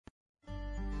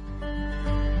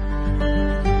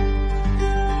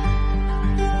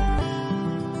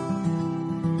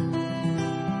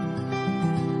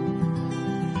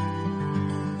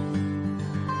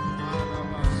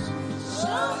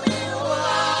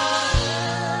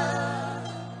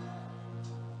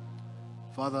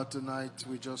Father, tonight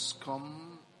we just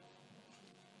come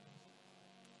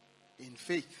in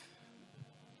faith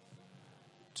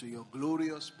to your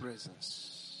glorious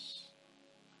presence.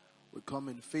 We come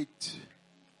in faith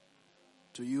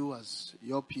to you as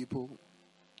your people,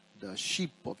 the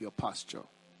sheep of your pasture.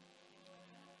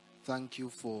 Thank you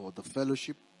for the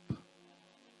fellowship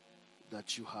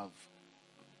that you have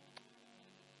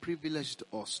privileged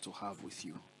us to have with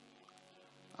you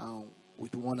and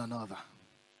with one another.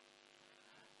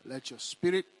 Let your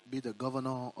spirit be the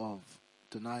governor of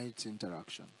tonight's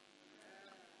interaction.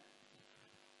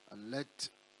 And let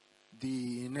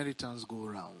the inheritance go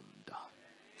round.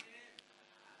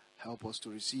 Help us to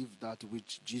receive that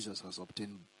which Jesus has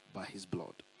obtained by his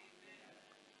blood.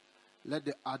 Let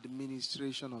the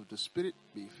administration of the Spirit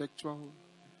be effectual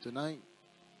tonight.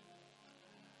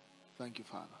 Thank you,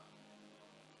 Father.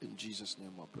 In Jesus'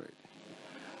 name we pray.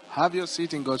 Have your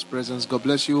seat in God's presence. God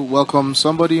bless you. Welcome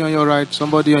somebody on your right,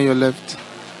 somebody on your left,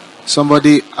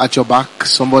 somebody at your back,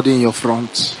 somebody in your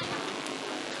front.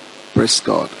 Praise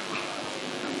God.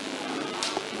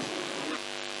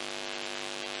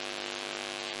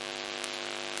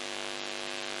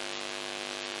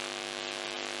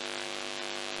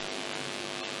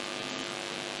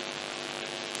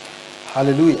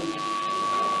 Hallelujah.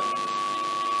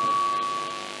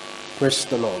 Praise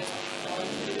the Lord.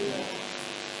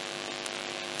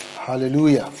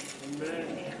 Hallelujah.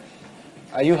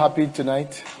 Are you happy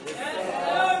tonight?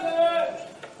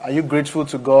 Are you grateful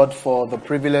to God for the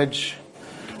privilege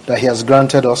that he has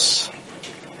granted us?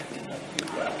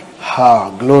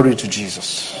 Glory to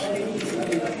Jesus.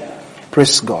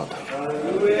 Praise God.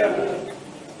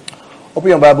 Open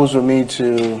your Bibles with me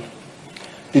to...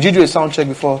 Did you do a sound check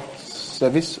before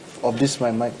service of this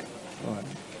my mic? All right.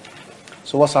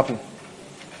 So what's happening?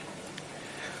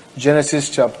 Genesis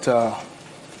chapter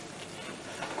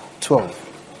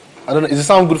 12. I don't know. Is it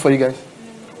sound good for you guys?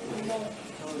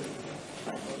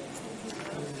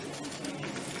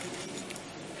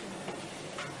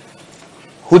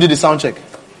 Who did the sound check?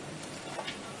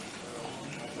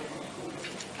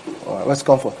 All right, let's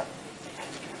come forth.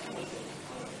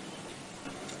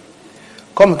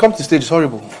 Come to the stage. It's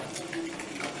horrible.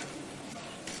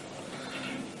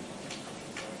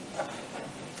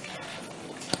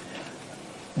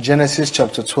 Genesis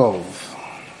chapter 12.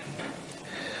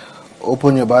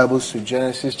 Open your Bibles to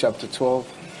Genesis chapter 12.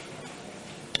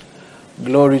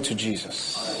 Glory to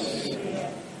Jesus.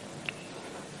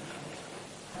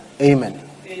 Amen.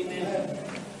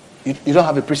 You don't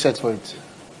have a preset for it.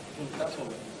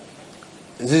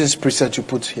 This is preset you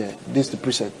put here. This is the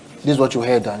preset. This is what you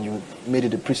heard and you made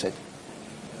it a preset.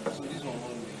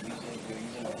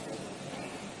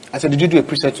 I said, did you do a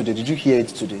preset today? Did you hear it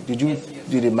today? Did you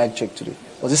do the mic check today?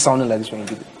 Was it sounding like this when you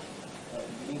did it?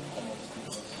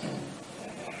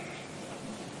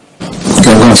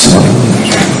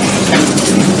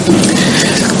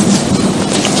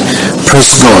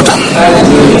 Praise God.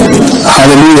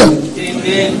 Hallelujah.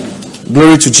 Amen.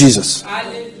 Glory to Jesus.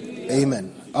 Hallelujah.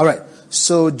 Amen. All right.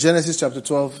 So Genesis chapter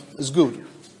 12 is good.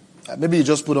 Maybe you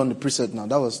just put on the preset now.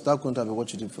 That couldn't have been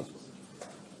what you did for.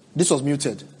 This was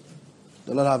muted.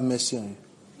 The Lord have mercy on you.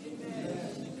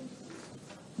 Amen.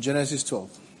 Genesis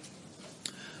 12.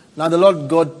 Now the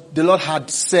Lord had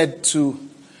said to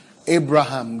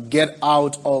Abraham, get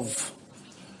out of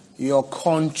your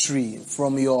country,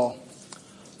 from your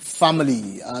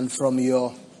family and from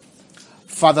your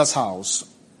father's house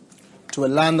to a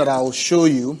land that I will show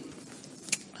you.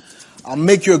 I'll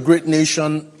make you a great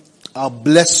nation. I'll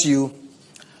bless you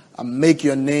and make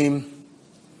your name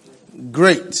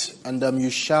great, and you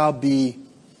shall be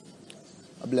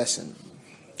a blessing.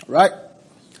 Right?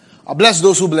 I'll bless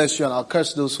those who bless you, and I'll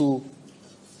curse those who...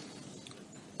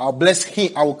 I'll bless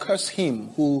him. I will curse him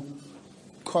who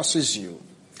curses you.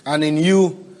 And in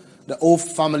you, the whole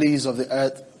families of the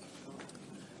earth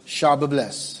shall be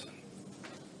blessed.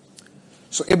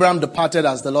 So Abraham departed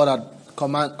as the Lord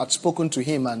had spoken to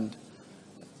him, and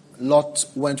Lot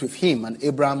went with him. And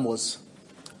Abraham was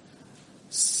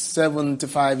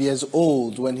 75 years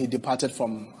old when he departed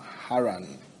from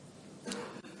Haran.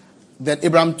 Then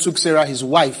Abraham took Sarah his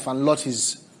wife and Lot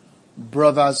his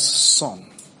brother's son,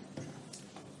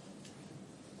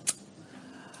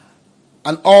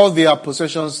 and all their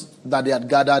possessions that they had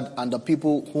gathered, and the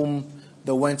people whom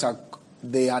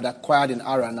they had acquired in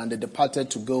Haran, and they departed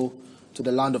to go to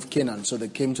the land of Canaan. So they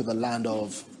came to the land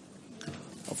of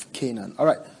Canaan. All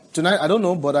right. Tonight, I don't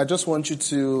know, but I just want you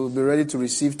to be ready to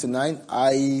receive tonight.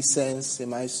 I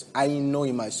know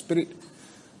in my spirit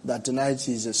that tonight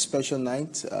is a special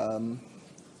night,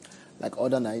 like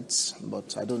other nights,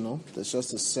 but I don't know. There's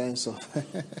just a sense of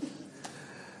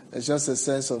It's just a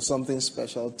sense of something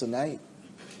special tonight.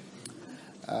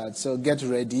 So get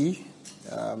ready.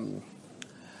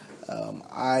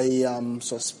 I am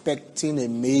suspecting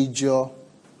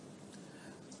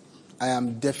I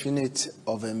am definite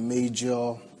of a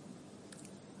major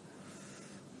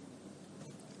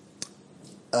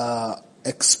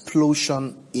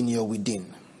explosion in your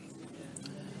within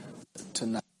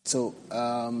tonight. So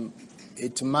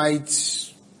it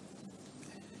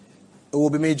will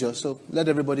be major. So let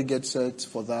everybody get set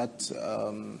for that.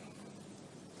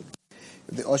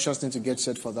 The ushers need to get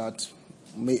set for that.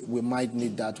 We might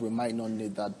need that. We might not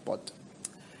need that. But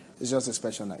it's just a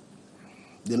special night.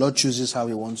 The Lord chooses how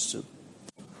He wants to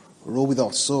roll with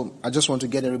us. So I just want to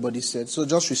get everybody set. So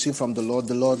just receive from the Lord.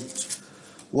 The Lord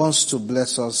wants to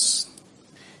bless us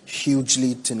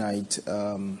hugely tonight.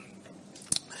 My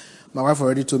wife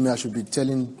already told me I should be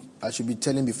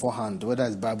telling beforehand whether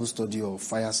it's Bible study or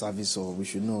fire service, or we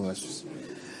should know.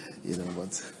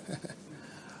 But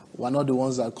we're not the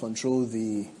ones that control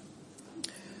the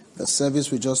service.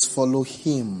 We just follow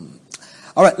Him.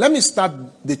 All right, let me start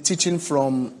the teaching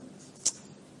from.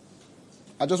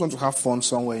 I just want to have fun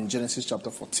somewhere in Genesis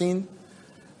chapter 14.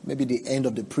 Maybe the end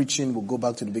of the preaching, we'll go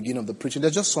back to the beginning of the preaching.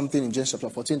 There's just something in Genesis chapter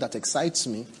 14 that excites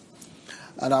me.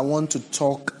 And I want to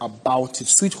talk about it.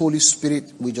 Sweet Holy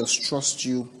Spirit, we just trust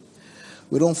you.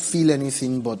 We don't feel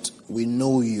anything, but we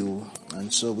know you.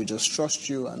 And so we just trust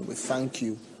you and we thank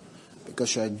you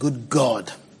because you're a good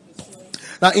God.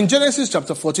 Now, in Genesis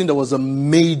chapter 14, there was a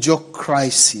major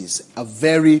crisis, a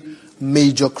very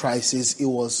major crisis. It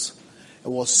was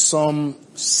some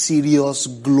serious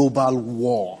global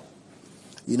war.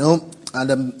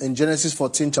 And in Genesis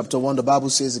 14, chapter 1, the Bible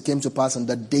says it came to pass in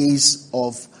the days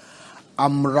of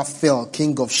Amraphel,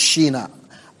 king of Shinar,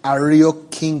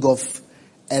 Arioch, king of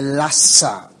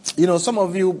Elasar. Some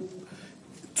of you,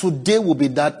 today will be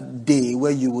that day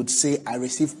where you would say, I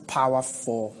receive power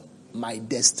for my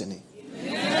destiny.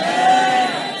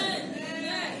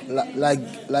 Like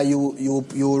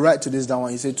you write to this down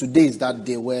and you say, today is that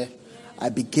day where I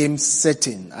became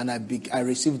certain and I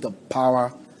received the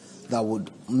power that would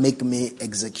make me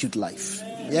execute life.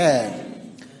 Yeah.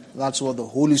 That's what the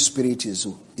Holy Spirit is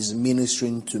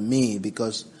ministering to me,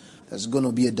 because there's going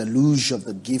to be a deluge of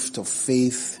the gift of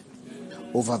faith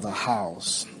over the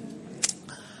house.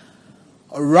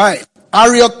 All right.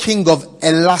 Arioch, king of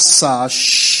Elasar,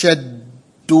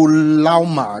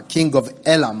 Chedorlaomer, king of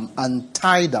Elam, and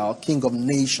Tidal, king of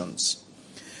nations.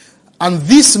 And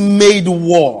this made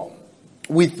war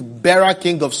with Bera,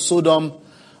 king of Sodom,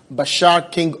 Bashar,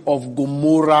 king of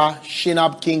Gomorrah,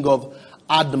 Shinab, king of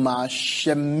Admah,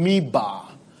 Shemiba,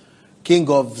 king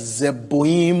of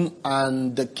Zeboim,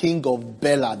 and the king of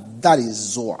Bela, that is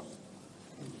Zoar.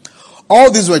 All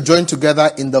these were joined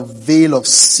together in the vale of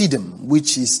Siddim,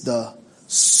 which is the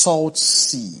salt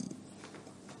sea.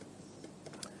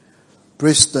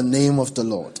 Praise the name of the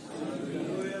Lord.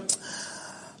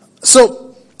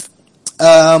 So,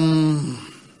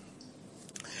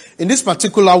 in this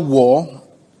particular war,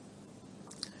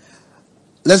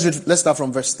 let's start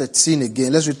from verse 13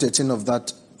 again. Let's read 13 of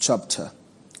that chapter.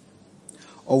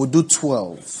 Or we'll do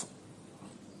 12.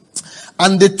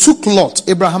 And they took Lot,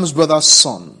 Abraham's brother's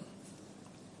son.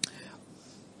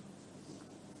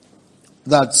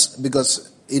 That's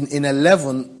because in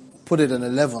 11, put it in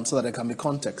 11 so that there can be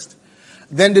context.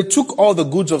 Then they took all the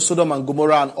goods of Sodom and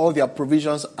Gomorrah and all their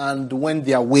provisions and went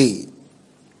their way.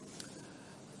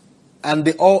 And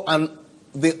they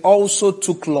also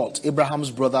took Lot,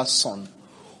 Abraham's brother's son,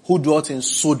 who dwelt in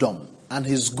Sodom, and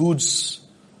his goods,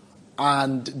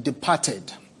 and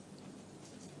departed.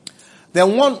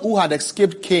 Then one who had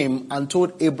escaped came and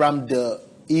told Abram the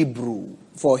Hebrew,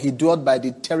 for he dwelt by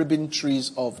the terebinth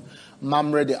trees of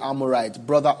Mamre the Amorite,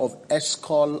 brother of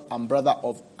Eshcol and brother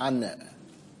of Aner.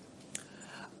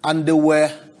 And they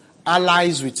were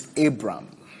allies with Abram.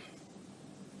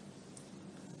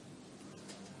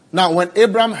 Now, when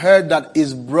Abram heard that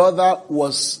his brother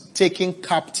was taken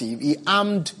captive, he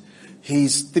armed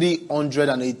his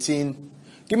 318.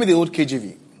 Give me the old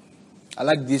KJV. I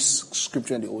like this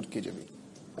scripture in the old KJV.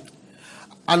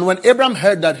 And when Abram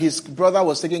heard that his brother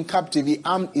was taken captive, he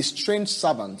armed his trained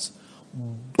servants,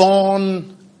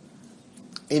 born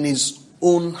in his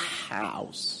own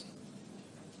house.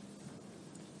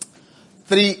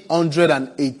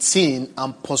 318,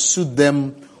 and pursued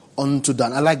them unto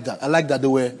Dan. I like that. I like that they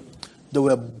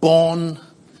were born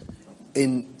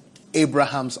in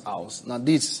Abraham's house. Now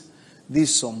this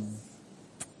some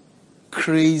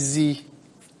crazy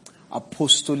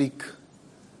apostolic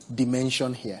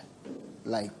dimension here.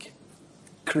 Like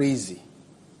crazy.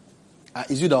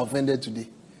 Is you that offended today?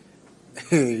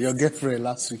 Your girlfriend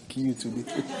last week, you today.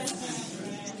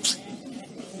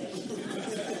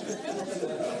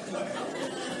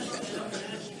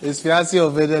 His fiancé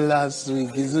offended last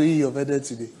week. He's he offended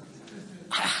today.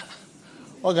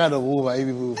 What kind of move are you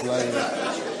people flying?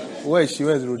 Where is she?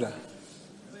 Where's Rhoda?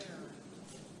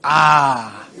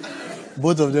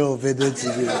 Both of them offended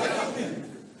today.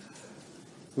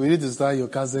 We need to start your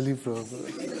counseling from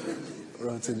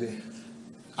today.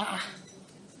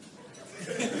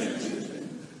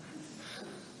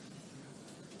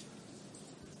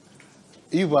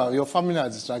 Eva, your family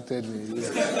has distracted me.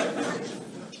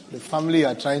 The family you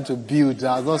are trying to build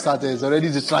has not started. It's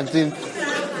already distracting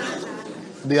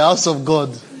the house of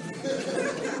God.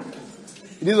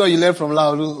 This is what you learned from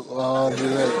Laulu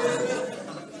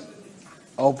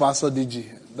or Pastor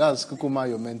DG. That's Kukuma,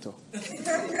 your mentor.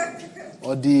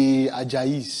 Or the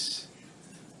Ajais.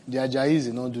 The Ajais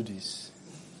did not do this.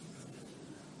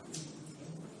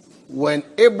 When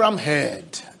Abraham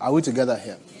heard, are we together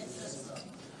here?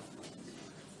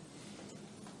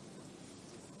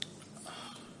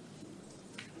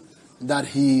 That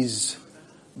his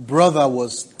brother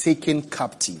was taken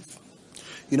captive.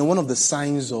 You know, one of the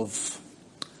signs of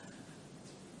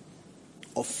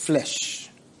flesh,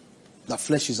 that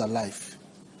flesh is alive,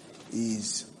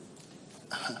 is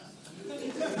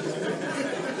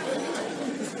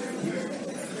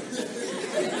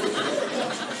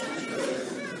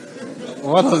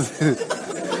one of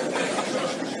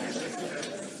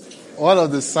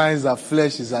the signs that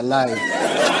flesh is alive.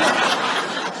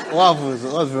 What happens?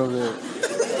 What's wrong there?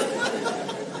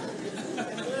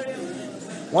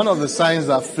 One of the signs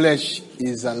that flesh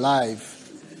is alive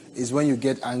is when you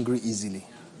get angry easily.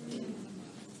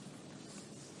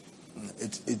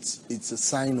 It's a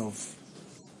sign of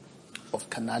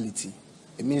carnality.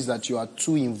 It means that you are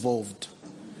too involved.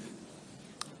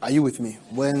 Are you with me?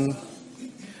 When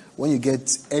you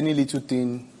get any little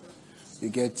thing, you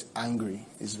get angry.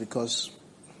 It's because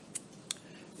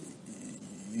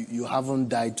you haven't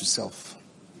died to self.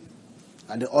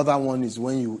 And the other one is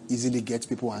when you easily get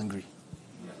people angry.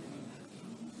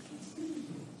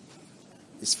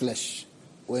 It's flesh.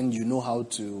 When you know how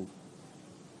to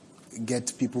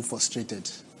get people frustrated.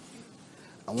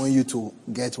 I want you to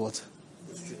get what?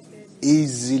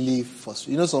 Easily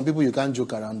frustrated. You know, some people you can't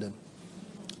joke around them.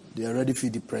 They already feel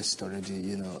depressed already,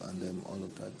 you know, and then all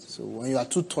of that. So when you are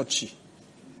too touchy,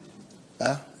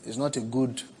 it's not a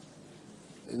good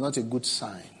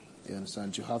sign. You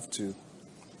understand? You have to,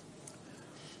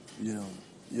 you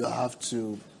have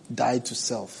to die to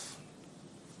self.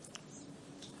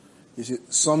 You see,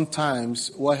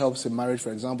 sometimes what helps in marriage,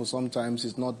 for example, sometimes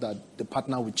it's not that the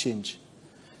partner will change.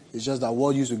 It's just that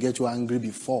what used to get you angry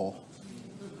before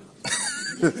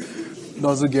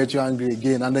doesn't get you angry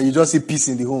again. And then you just see peace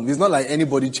in the home. It's not like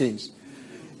anybody changed.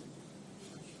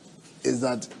 It's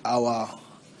that our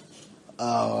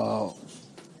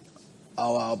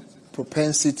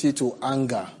propensity to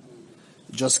anger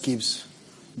just keeps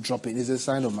dropping. It's a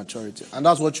sign of maturity. And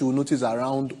that's what you will notice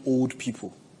around old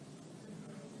people.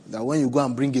 That when you go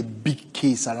and bring a big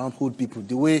case around old people,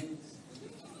 the way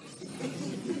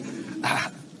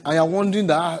I am wondering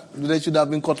that there should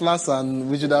have been cutlass and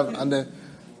we should have, and then,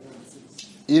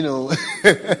 you know,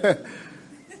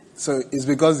 so it's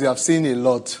because they have seen a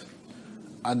lot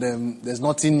and there's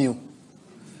nothing new,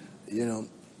 you know.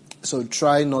 So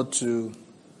try not to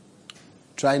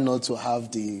have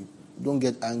don't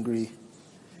get angry,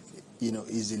 you know,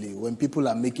 easily. When people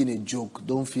are making a joke,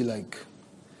 don't feel like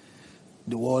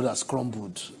the world has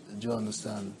crumbled. Do you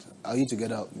understand? Are you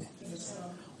together with me? Yes, sir.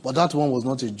 But that one was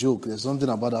not a joke. There's something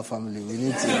about that family. We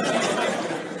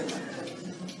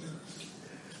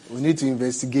need to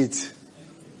investigate.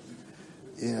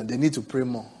 You know, they need to pray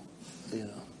more. You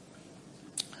know.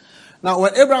 Now,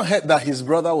 when Abraham heard that his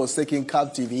brother was taken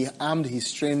captive, he armed his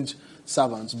strange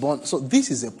servants. So this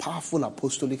is a powerful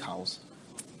apostolic house.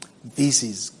 This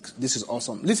is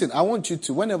awesome. Listen, I want you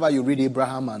to, whenever you read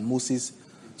Abraham and Moses,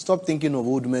 stop thinking of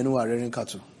old men who are rearing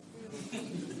cattle.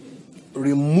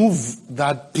 Remove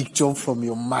that picture from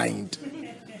your mind.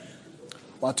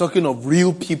 We're talking of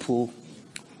real people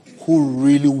who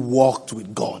really walked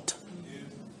with God.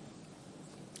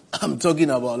 I'm talking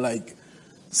about like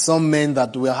some men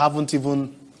that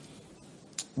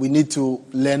we need to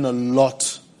learn a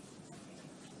lot,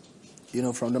 you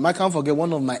know, from them. I can't forget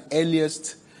one of my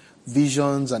earliest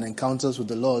visions and encounters with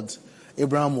the Lord.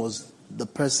 Abraham was the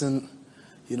person,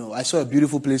 you know, I saw a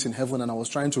beautiful place in heaven and I was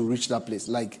trying to reach that place.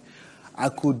 Like, I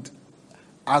could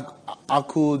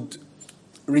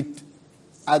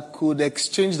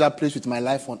exchange that place with my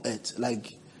life on earth.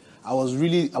 Like, I was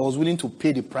willing to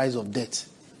pay the price of death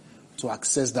to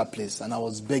access that place. And I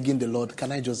was begging the Lord,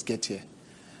 can I just get here?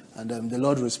 And the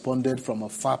Lord responded from a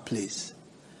far place,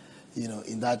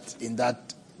 in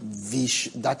that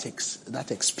vision,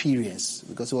 that experience,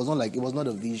 because it was not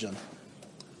a vision.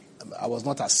 I was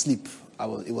not asleep.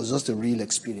 It was just a real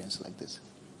experience like this.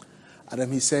 And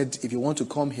then he said, if you want to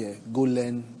come here, go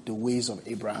learn the ways of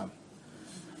Abraham.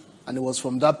 And it was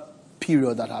from that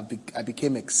period that I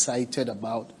became excited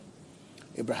about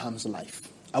Abraham's life.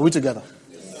 Are we together?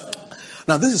 Yes.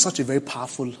 Now, this is such a very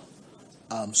powerful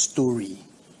story.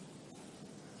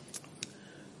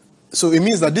 So it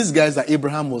means that these guys that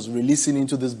Abraham was releasing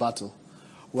into this battle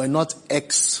were not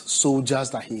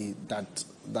ex-soldiers that he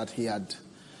had,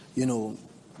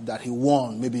 that he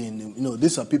won. Maybe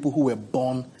these are people who were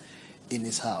born in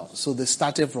his house. So they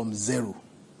started from zero.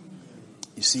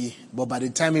 You see, but by the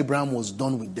time Abraham was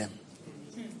done with them,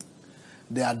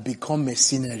 they had become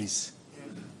mercenaries.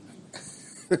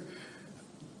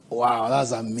 Wow,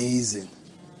 that's amazing.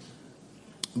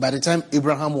 By the time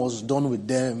Abraham was done with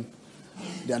them,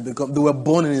 they were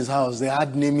born in his house. They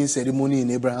had naming ceremony in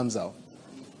Abraham's house.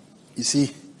 You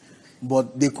see,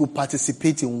 but they could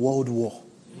participate in World War.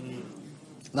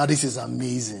 Now this is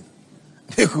amazing.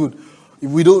 They could.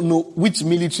 We don't know which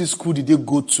military school did they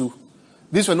go to.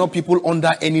 These were not people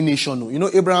under any nation.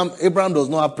 Abraham does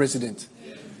not have president.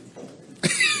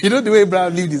 You know the way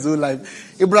Abraham lived his whole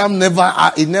life. Abraham never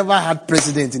had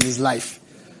president in his life.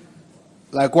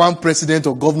 Like one president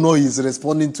or governor is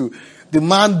responding to. The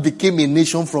man became a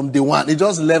nation from day one. He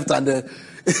just left and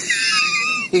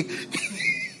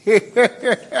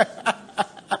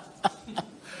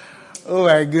oh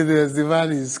my goodness, the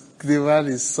man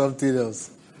is something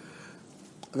else.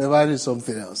 The man is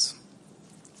something else.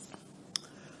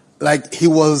 Like he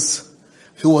was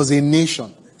a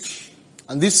nation.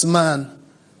 And this man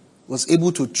was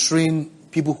able to train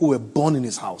people who were born in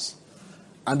his house.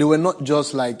 And they were not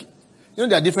just like,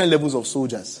 there are different levels of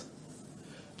soldiers.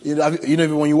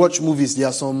 When you watch movies, there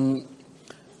are some,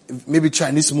 maybe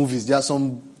Chinese movies, there are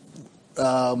some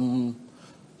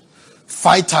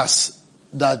fighters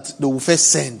that they will first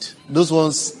send. Those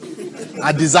ones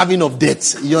are deserving of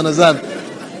death. You understand?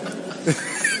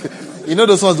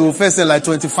 Those ones they will first send like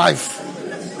 25.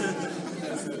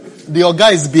 The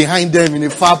guy is behind them in a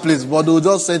far place, but they will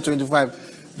just send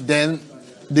 25. Then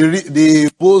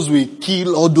the boss will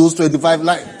kill all those 25.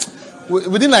 Like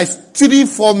within like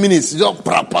 3-4 minutes, just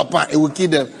it will kill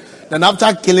them. Then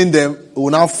after killing them, it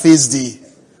will now face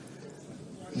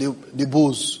the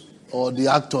boss or the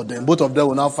actor. Then both of them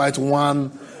will now fight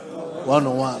one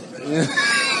on one.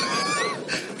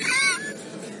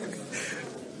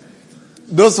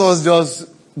 Those ones just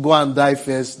go and die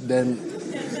first, then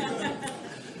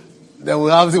we'll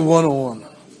have the one-on-one.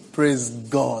 Praise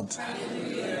God.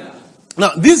 Hallelujah.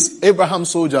 Now, these Abraham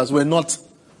soldiers were not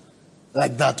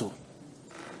like that. Too.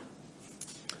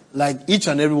 Like each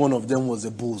and every one of them was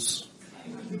a boss.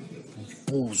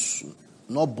 Boss.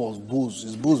 Not boss, boss.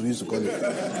 It's boss we used to call it.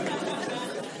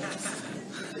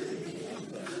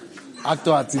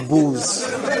 Actor at the boss.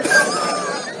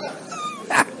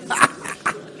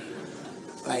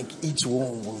 Like each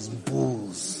one was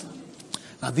bulls.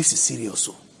 Now this is serious.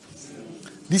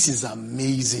 This is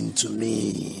amazing to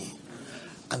me.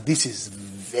 And this is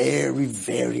very,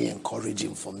 very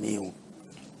encouraging for me.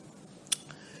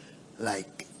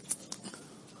 Like,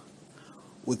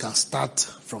 we can start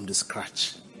from the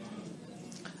scratch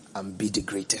and be the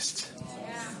greatest.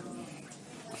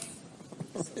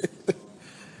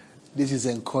 This is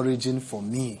encouraging for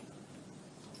me.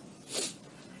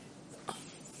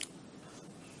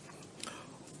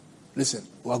 Listen,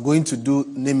 we are going to do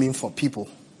naming for people.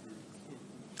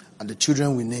 And the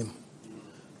children we name,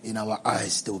 in our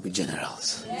eyes, they will be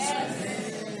generals.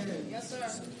 Yes,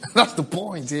 sir. That's the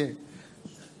point here.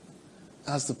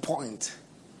 That's the point.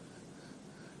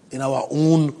 In our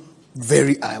own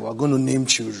very eye, we're going to name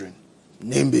children,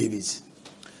 name babies.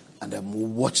 And then we'll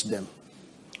watch them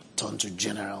turn to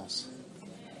generals.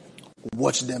 We'll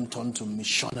watch them turn to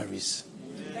missionaries.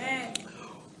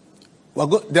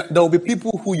 There will be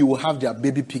people who you will have their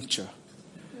baby picture.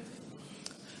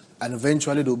 And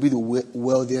eventually they'll be the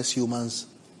wealthiest humans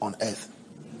on earth.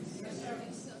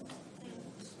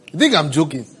 You think I'm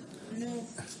joking? No.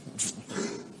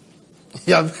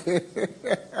 Yeah.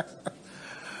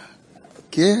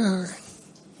 Okay.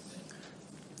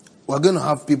 We're going to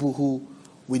have people who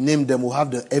we name them, will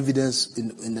have the evidence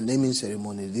in the naming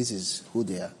ceremony. This is who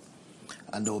they are.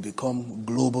 And they will become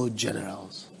global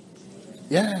generals.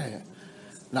 Yeah.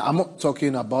 Now, I'm not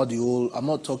talking about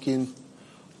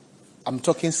I'm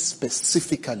talking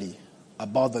specifically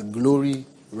about the Glory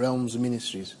Realms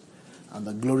Ministries and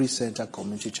the Glory Center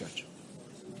Community Church.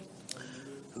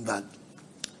 that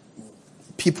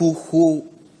people who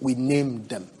we name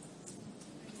them,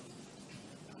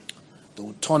 they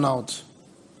will turn out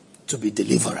to be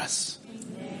deliverers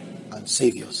and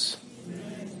saviors.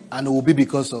 And it will be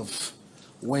because of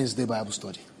Wednesday Bible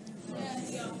study,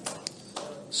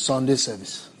 Sunday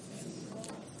service,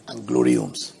 and glory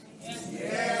homes.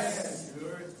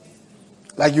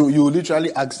 Like you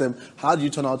literally ask them, how do you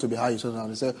turn out to be how you turn out?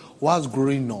 They say, what's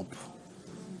growing up?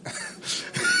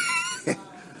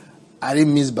 I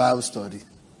didn't miss Bible study.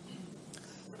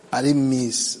 I didn't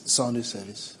miss Sunday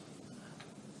service.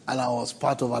 And I was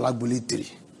part of Alagbuli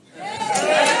 3.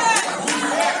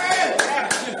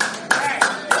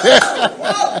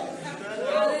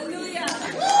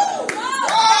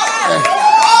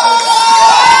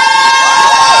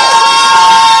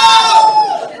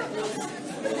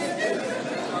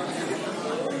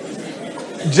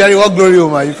 Jerry, what glory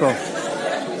home are you from?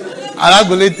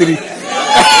 Alagbuli 3.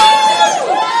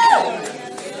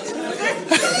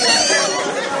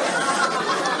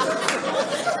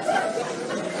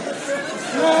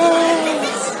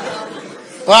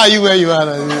 Why are you where you are?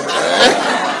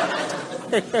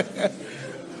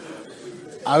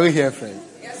 Are we here, friend?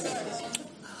 Yes, sir.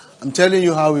 I'm telling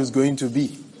you how it's going to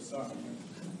be.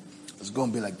 It's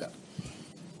going to be like that.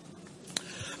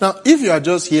 Now, if you are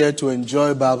just here to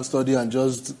enjoy Bible study and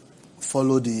just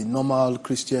follow the normal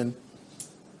Christian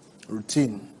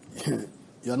routine,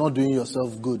 you're not doing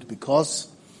yourself good, because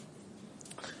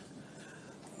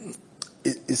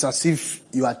it's as if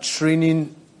you are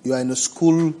training, you are in a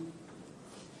school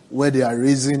where they are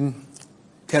raising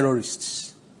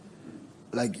terrorists.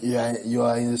 Like you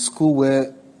are in a school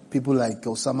where people like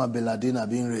Osama bin Laden are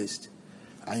being raised,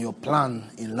 and your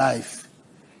plan in life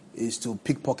is to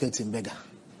pickpocket and beggar.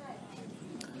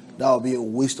 That will be a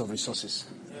waste of resources.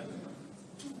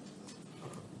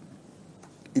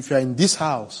 If you are in this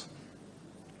house,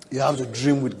 you have to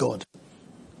dream with God.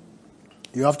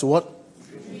 You have to what?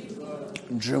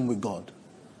 Dream with God.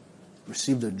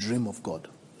 Receive the dream of God.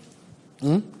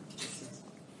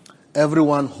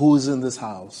 Everyone who's in this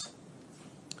house,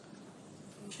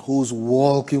 who's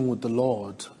walking with the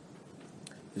Lord,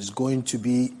 is going to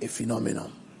be a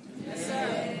phenomenon. Yes,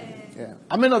 sir. Yeah.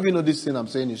 How many of you know this thing I'm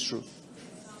saying is true?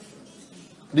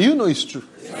 Do you know it's true?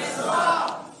 Yes,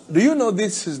 sir. Do you know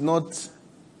this is not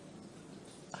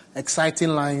exciting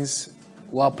lines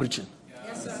while preaching?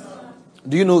 Yes, sir.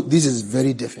 Do you know this is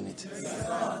very definite? Yes,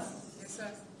 sir. Yes,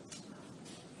 sir.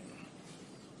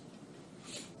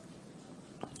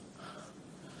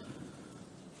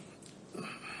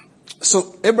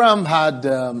 So Abraham had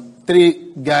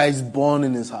 3 guys born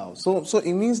in his house. So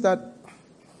it means that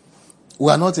we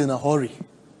are not in a hurry,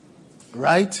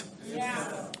 right?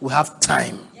 Yeah. We have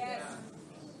time. Yes.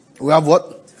 We have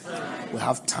what? Time. We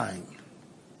have time.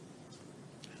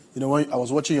 You know, when I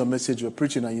was watching your message, you were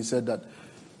preaching, and you said that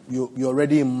you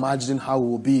already imagined how we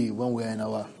will be when we are in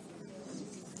our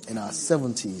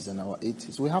 70s and our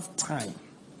 80s. We have time.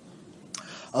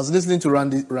 I was listening to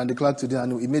Randy Clark today,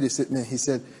 and he made a statement. He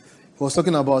said, he was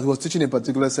teaching a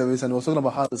particular service, and he was talking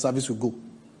about how the service would go.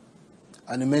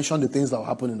 And he mentioned the things that will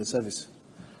happen in the service.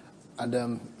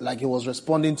 And like he was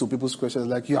responding to people's questions,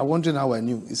 like, you are wondering how I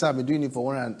knew. He said, I've been doing it for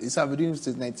 1 year. He said, I've been doing it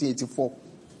since 1984.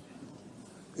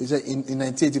 He said, in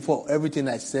 1984, everything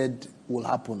I said will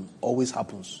happen, always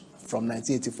happens, from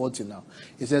 1984 till now.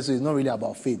 He said, so it's not really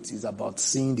about faith, it's about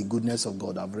seeing the goodness of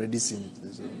God. I've already seen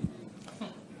it.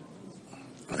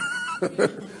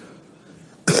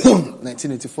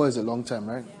 1984 is a long time,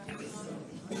 right?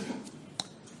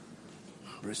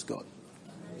 Praise God.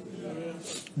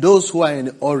 Those who are in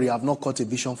a hurry have not caught a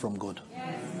vision from God.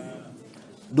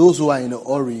 Those who are in a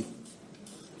hurry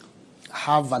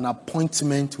have an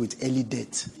appointment with early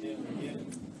death.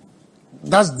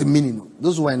 That's the meaning.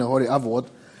 Those who are in a hurry have what?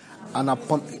 An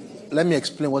appointment. Let me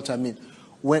explain what I mean.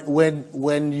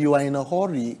 When you are in a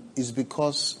hurry, it's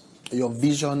because your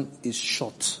vision is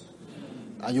short.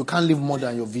 And you can't live more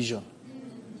than your vision.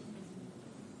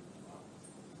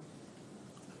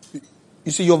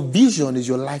 You see, your vision is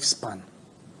your lifespan.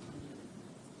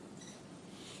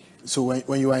 So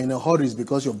when you are in a hurry, it's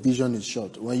because your vision is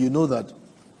short. When you know that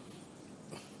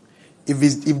if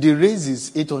the race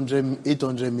is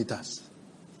 800 meters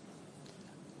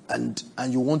and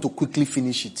you want to quickly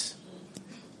finish it,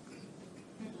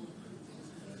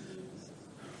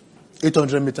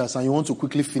 800 meters and you want to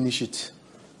quickly finish it,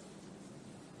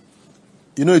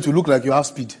 you know it will look like you have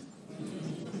speed.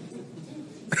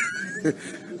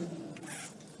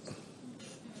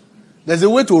 There's a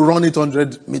way to run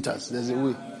 800 meters. There's a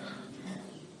way.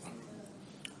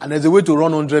 And there's a way to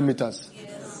run 100 meters.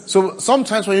 Yes. So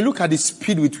sometimes when you look at the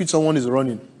speed with which someone is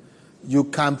running, you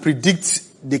can predict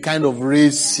the kind of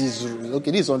race is,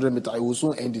 okay, this is 100 meters, I will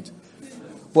soon end it.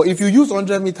 But if you use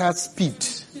 100 meters speed,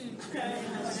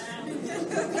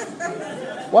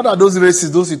 what are those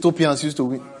races those Ethiopians used to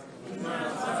win?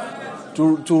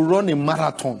 To run a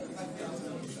marathon.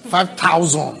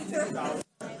 5,000.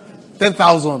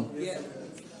 10,000.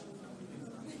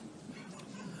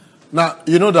 Now,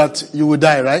 you know that you will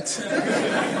die, right?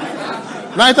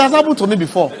 Now, it has happened to me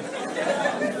before.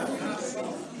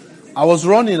 I was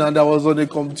running and I was on a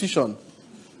competition.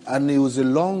 And it was a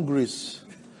long race.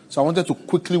 So I wanted to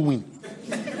quickly win.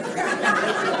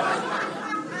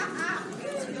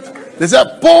 They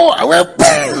said, Paul, I went,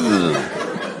 boom!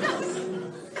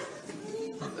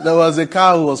 There was a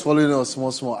car who was following us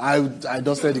small. I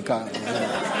dusted the car.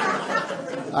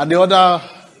 And the other,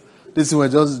 these were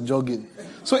just jogging.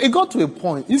 So it got to a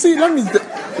point. You see, let me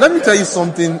tell you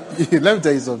something. Let me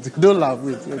tell you something. Don't laugh.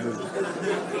 Wait.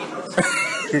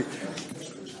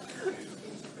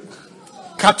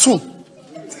 Cartoon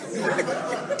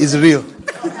is real.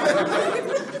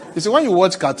 You see, when you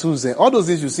watch cartoons, all those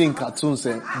things you see in cartoons,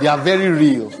 they are very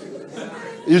real.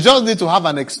 You just need to have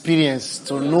an experience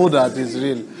to know that it's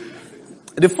real.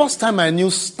 The first time I knew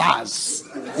stars,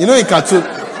 in cartoon,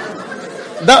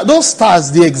 those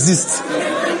stars, they exist.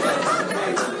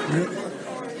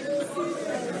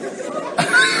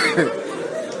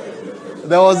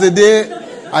 There was a day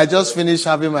I just finished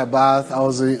having my bath. I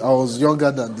was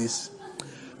younger than this.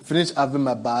 Finished having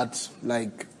my bath,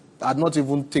 like I had not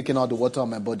even taken out the water on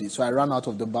my body, so I ran out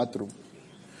of the bathroom.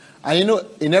 And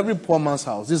in every poor man's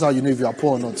house, this is how you know if you are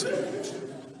poor or not.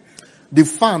 The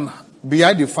fan,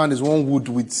 behind the fan is one wood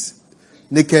with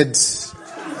naked.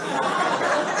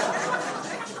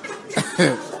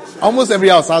 Almost every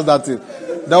house has that thing.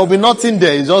 There will be nothing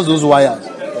there, it's just those wires.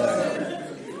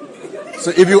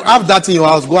 So if you have that in your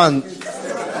house, go and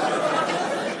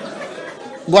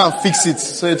fix it,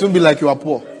 so it won't be like you are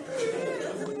poor.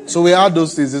 So we had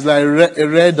those things. It's like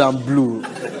red and blue.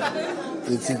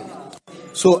 The thing.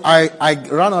 So I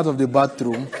ran out of the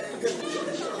bathroom,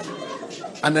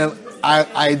 and then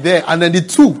and then the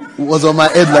tube was on my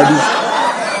head like this.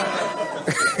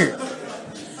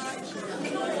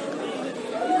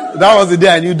 That was the day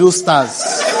I knew those stars.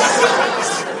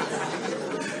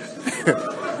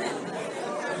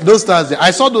 Those stars,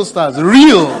 I saw those stars,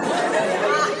 real.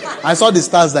 I saw the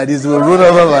stars like this, they were rolling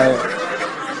over my head.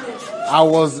 I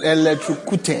was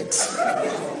electrocuted.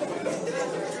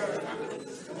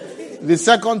 The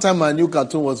second time I knew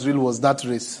cartoon was real was that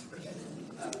race.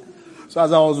 So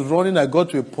as I was running, I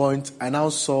got to a point, I now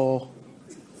saw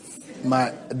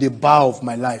the bar of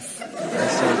my life.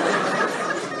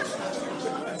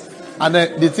 And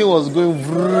then the thing was going,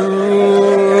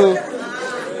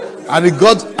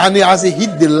 and as it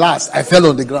hit the last, I fell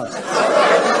on the ground.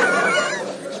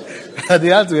 And they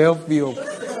had to help me up.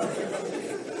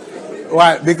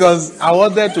 Why? Because I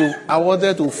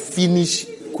wanted to finish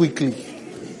quickly.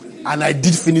 And I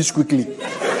did finish quickly.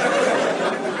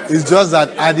 It's just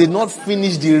that I did not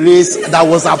finish the race that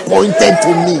was appointed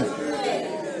to me.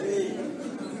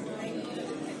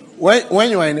 When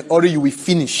you are in a hurry, you will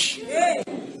finish.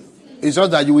 It's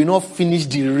just that you will not finish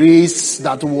the race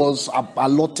that was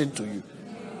allotted to you.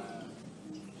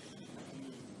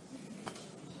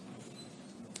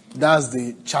 That's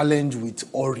the challenge with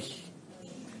hurry.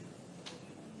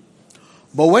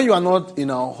 But when you are not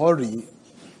in a hurry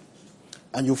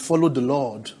and you follow the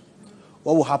Lord,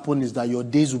 what will happen is that your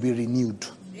days will be renewed.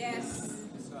 Yes.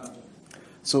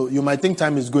 So you might think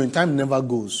time is going. Time never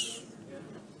goes.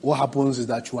 What happens is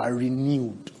that you are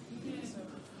renewed.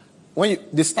 When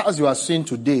the stars you are seeing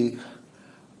today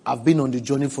have been on the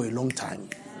journey for a long time.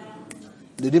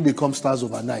 They didn't become stars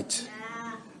overnight.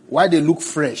 Why they look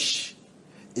fresh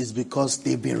is because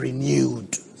they've been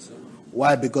renewed.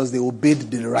 Why? Because they obeyed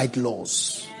the right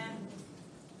laws.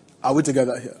 Are we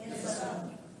together here? Yes,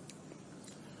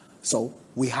 so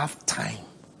we have time.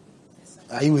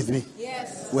 Are you with me?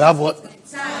 Yes. We have what?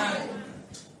 Time.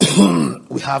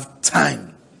 We have time.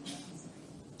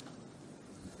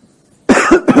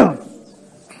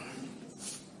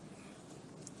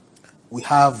 We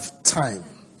have time.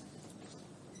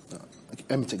 Okay,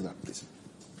 let me take that, please.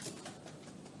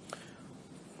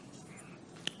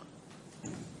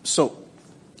 So,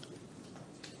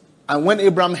 and when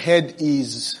Abraham heard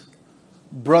his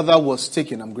brother was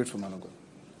taken, I'm grateful, man of God.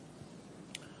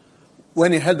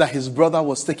 When he heard that his brother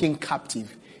was taken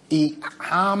captive, he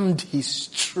armed his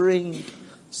trained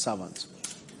servants.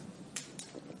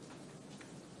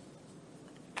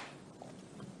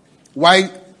 Why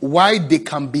they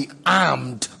can be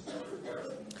armed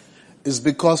is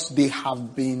because they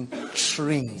have been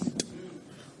trained.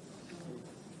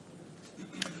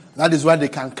 That is why they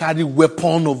can carry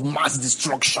weapon of mass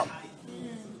destruction.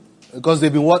 Because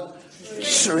they've been what?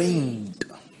 Trained.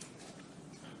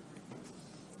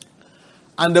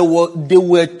 And they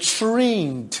were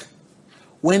trained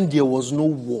when there was no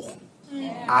war.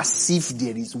 As if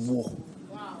there is war.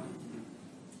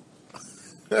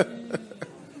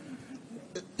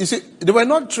 You see, they were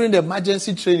not trained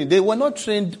emergency training. They were not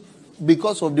trained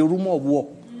because of the rumor of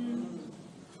war.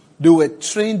 They were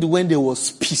trained when there was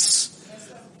peace.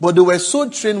 But they were so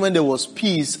trained when there was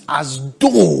peace as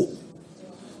though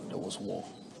there was war.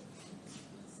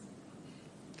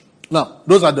 Now,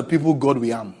 those are the people God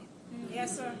we am.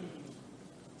 Yes, sir.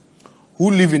 Who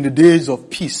live in the days of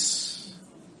peace.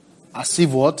 As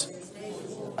if what?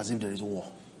 As if there is war.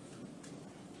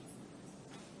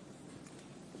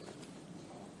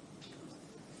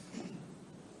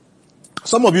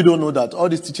 Some of you don't know that all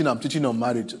this teaching I'm teaching on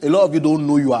marriage. A lot of you don't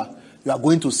know you are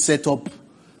going to set up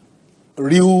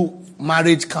real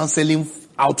marriage counseling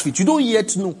outreach. You don't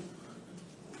yet know.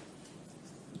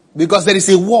 Because there is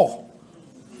a war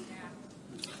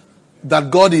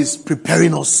that God is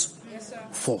preparing us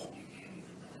for.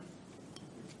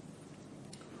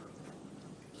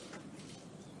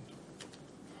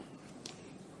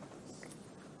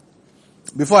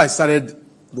 Before I started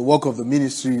the work of the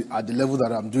ministry at the level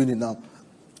that I'm doing it now,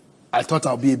 I thought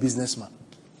I'll be a businessman.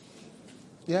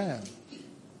 Yeah.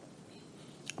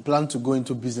 I plan to go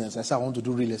into business. I said I want to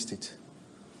do real estate.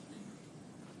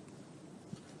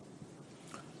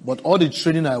 But all the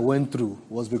training I went through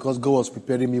was because God was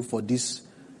preparing me for this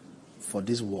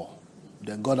war.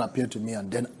 Then God appeared to me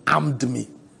and then armed me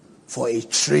for a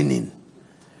training.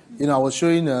 You know, I was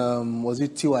showing, was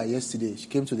it Tiwa yesterday? She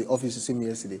came to the office to see me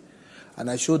yesterday.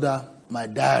 And I showed her my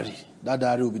diary. That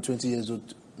diary will be 20 years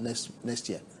old next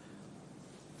year.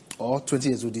 Or 20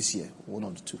 years old this year. One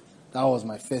of the two. That was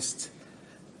my first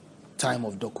time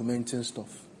of documenting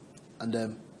stuff. And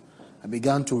then I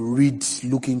began to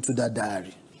look into that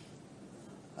diary.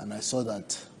 And I saw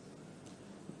that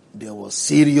there was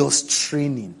serious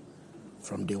training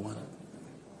from day one.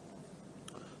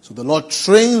 So the Lord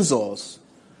trains us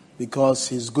because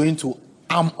He's going to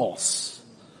arm us.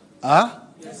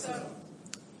 Yes, sir.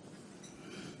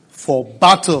 For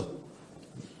battle.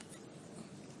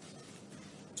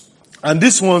 And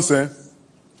these ones are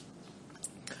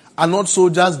not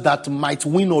soldiers that might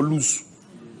win or lose.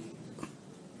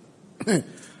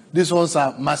 These ones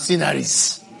are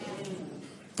mercenaries.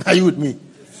 Are you with me?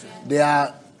 They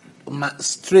are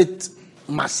straight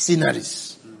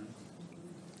mercenaries.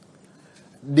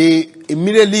 They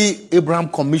immediately, Abraham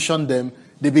commissioned them,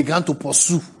 they began to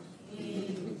pursue.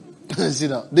 See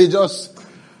now, they just,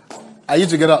 are you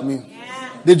together with me? Yeah.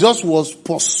 They just was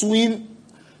pursuing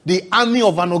the army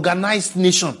of an organized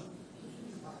nation.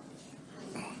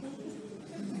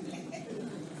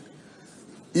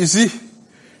 You see,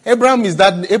 Abraham's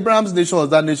nation was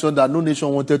that nation that no nation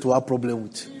wanted to have problem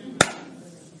with.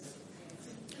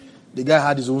 The guy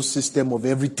had his own system of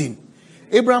everything.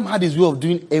 Abraham had his way of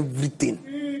doing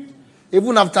everything.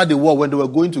 Even after the war, when they were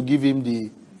going to give him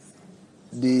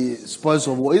the spoils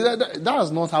of war, that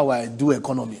is not how I do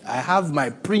economy. I have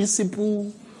my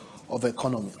principle of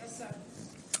economy.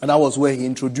 And that was where he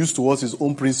introduced to us his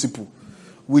own principle,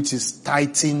 which is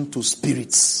tithing to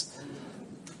spirits.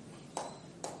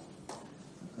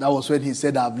 That was when he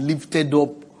said, I've lifted up,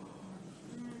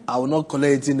 I will not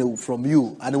collect anything from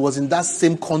you. And it was in that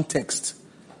same context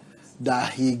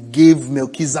that he gave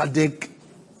Melchizedek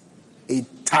a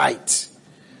tithe.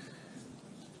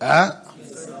 Huh?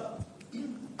 Yes,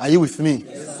 are you with me?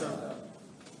 Yes, sir.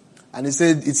 And he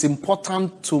said, it's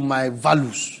important to my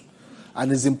values.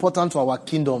 And it's important to our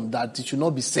kingdom that it should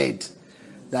not be said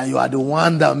that you are the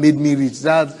one that made me rich.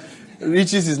 That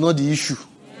riches is not the issue.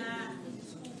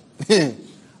 Yeah.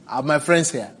 Are my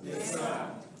friends here? Yes, sir.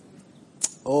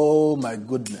 Oh my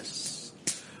goodness.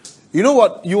 You know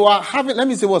what? You are having, let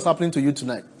me say what's happening to you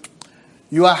tonight.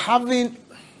 You are having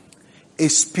a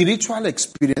spiritual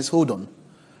experience, hold on,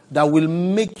 that will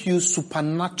make you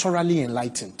supernaturally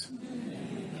enlightened.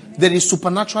 There is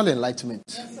supernatural enlightenment.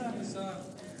 Yes, sir.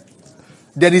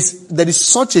 There is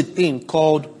such a thing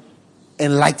called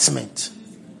enlightenment.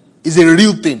 It's a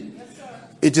real thing.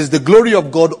 It is the glory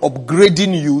of God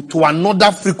upgrading you to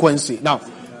another frequency. Now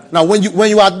when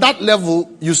you are at that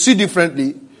level, you see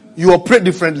differently, you operate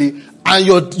differently, and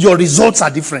your results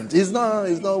are different. It's not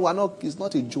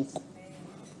a joke.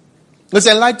 It's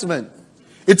enlightenment.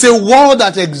 It's a world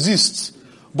that exists,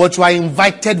 but you are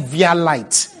invited via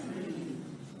light.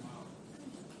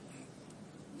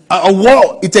 A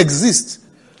world, it exists,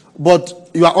 but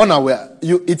you are unaware.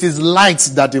 It is light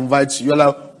that invites you. You're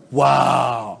like,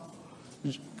 wow.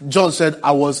 John said,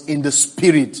 I was in the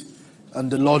spirit on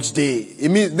the Lord's day. It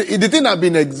means the thing had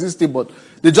been existing, but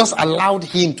they just allowed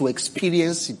him to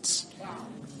experience it.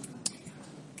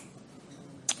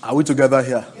 Are we together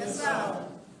here? Yes, sir.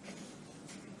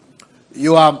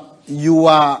 You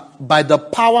are by the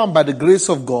power and by the grace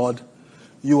of God,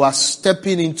 you are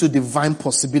stepping into divine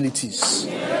possibilities.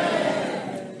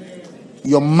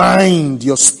 Your mind,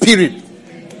 your spirit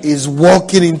is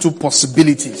walking into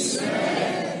possibilities.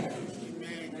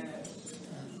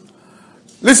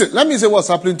 Listen, let me say what's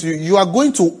happening to you. You are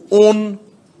going to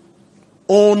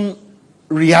own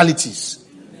realities.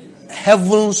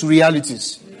 Heaven's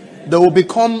realities. They will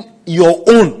become your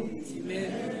own.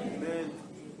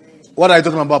 What are you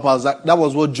talking about, Pastor? That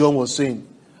was what John was saying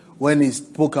when he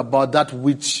spoke about that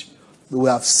which we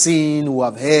have seen, we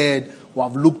have heard, we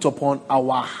have looked upon,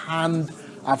 our hand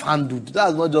have handled.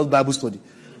 That's not just Bible study.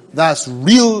 That's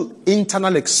real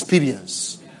internal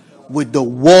experience with the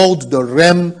world, the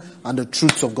realm, and the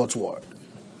truths of God's word.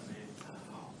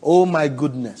 Oh my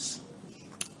goodness.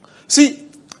 See,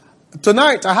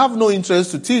 tonight I have no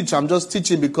interest to teach. I'm just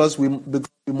teaching because we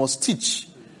must teach.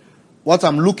 What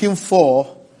I'm looking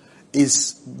for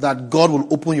is that God will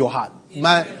open your heart.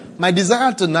 My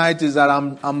desire tonight is that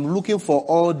I'm looking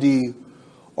for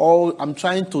I'm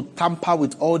trying to tamper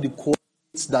with all the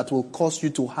qualities that will cause you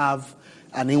to have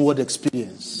an inward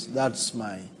experience. That's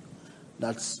my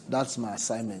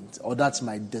assignment, or that's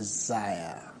my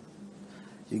desire.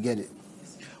 You get it?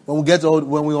 When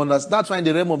we understand, that's why in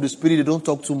the realm of the spirit they don't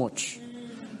talk too much.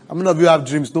 How many of you have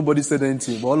dreams? Nobody said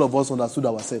anything, but all of us understood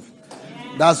ourselves.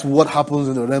 That's what happens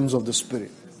in the realms of the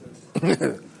spirit.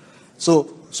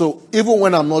 So even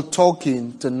when I'm not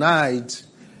talking tonight,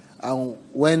 and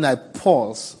when I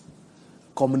pause,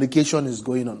 communication is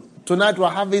going on. Tonight we're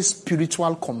having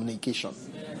spiritual communication.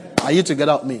 Are you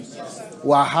together with me?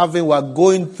 We're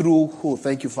going through. Oh,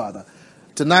 thank you, Father.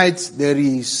 Tonight there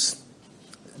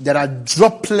are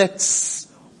droplets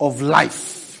of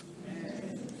life.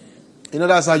 You know,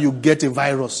 that's how you get a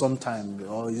virus sometimes,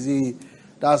 or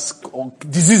that's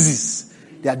diseases.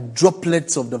 There are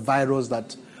droplets of the virus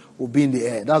that will be in the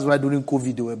air. That's why during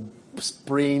COVID they were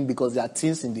spraying, because there are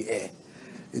things in the air.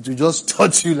 It will just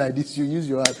touch you like this. You use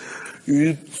your hand, you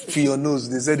use your nose.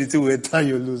 They said it will enter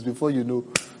your nose. Before you know,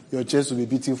 your chest will be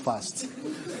beating fast.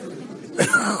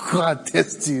 I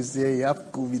test you, say you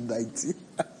have COVID-19.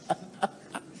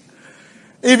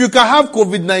 If you can have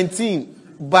COVID-19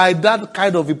 by that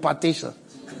kind of impartation,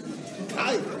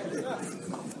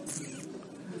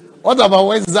 what about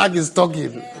when Zach is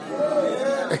talking?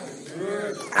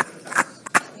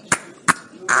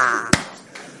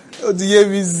 Oh, the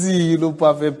ABC, you know,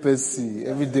 perfect person.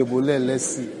 Every day, let's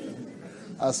see.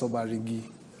 Asobarigi.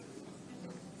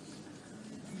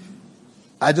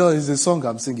 It's a song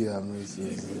I'm singing.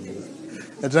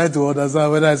 I try to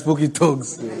understand whether I spoke in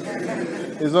tongues.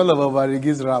 It's all about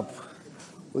Barigi's rap.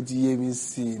 What do you mean?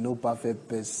 See, no perfect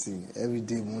person. Every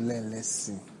day, let's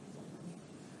see.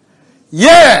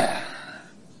 Yeah!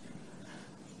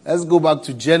 Let's go back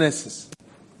to Genesis.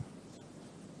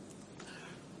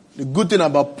 The good thing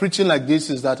about preaching like this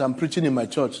is that I'm preaching in my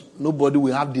church. Nobody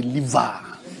will have the liver.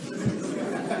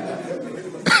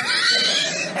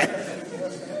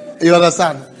 You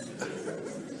understand?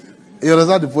 You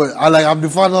understand the point? I'm the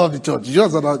father of the church. You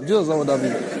understand what that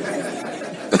means?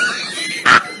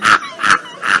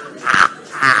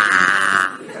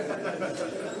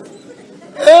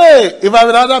 Hey, if I'm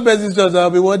in another person's church, I'll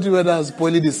be wondering whether I'm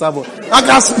spoiling the sermon. I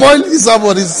can spoil the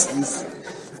sermon.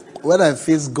 When I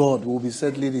face God, we'll be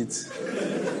settling it.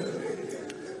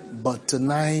 But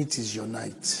tonight is your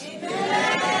night.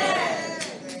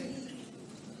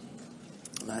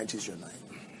 Tonight is your night.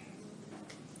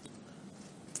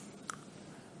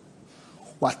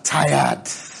 We're tired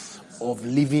of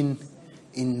living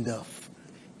in the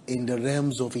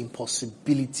realms of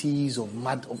impossibilities, of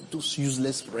those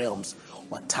useless realms.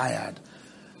 We're tired.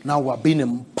 Now we're being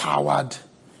empowered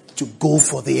to go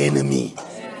for the enemy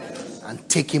and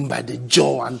take him by the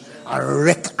jaw and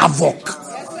wreak havoc.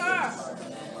 Yes, sir.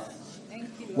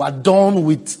 Thank you. We're done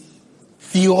with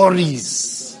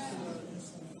theories.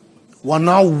 We're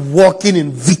now walking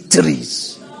in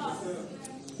victories.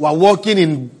 We're walking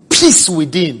in peace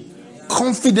within,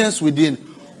 confidence within,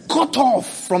 cut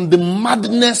off from the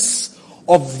madness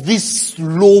of this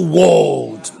low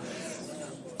world,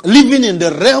 living in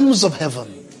the realms of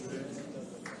heaven.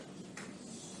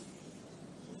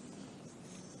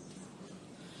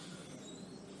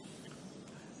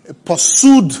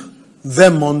 Pursued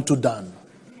them unto Dan.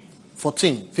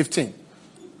 15.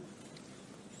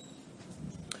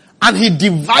 And he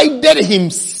divided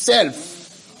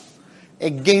himself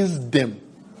against them.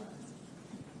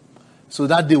 So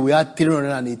that day we had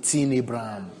 318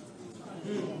 Abraham.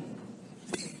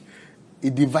 He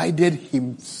divided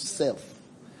himself.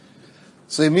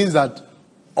 So it means that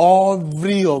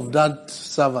every of that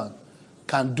servant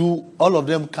all of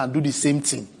them can do the same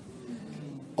thing.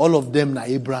 All of them are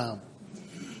Abraham.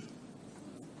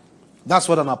 That's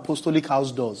what an apostolic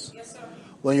house does. Yes, sir.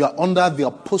 When you are under the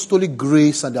apostolic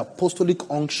grace and the apostolic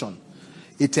unction,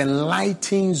 it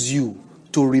enlightens you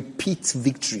to repeat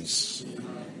victories.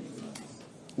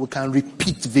 We can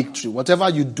repeat victory. Whatever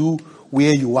you do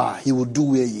where you are, he will do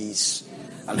where he is.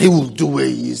 And he will do where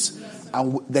he is.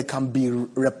 And there can be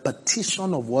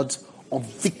repetition of what? Of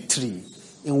victory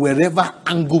in wherever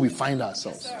angle we find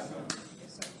ourselves. Yes,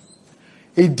 sir.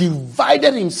 He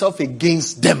divided himself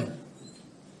against them.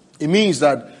 It means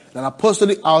that in an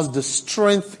apostolic house, the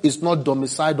strength is not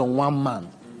domiciled on one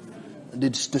man.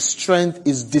 The strength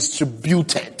is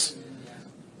distributed.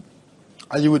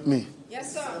 Are you with me?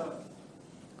 Yes, sir.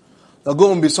 There are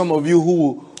going to be some of you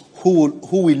who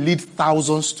will lead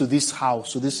thousands to this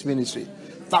house, to this ministry.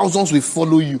 Thousands will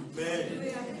follow you.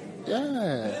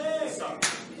 Yeah.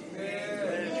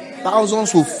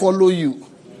 Thousands will follow you.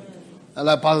 And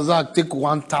like Pastor Zach, take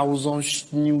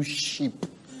 1,000 new sheep.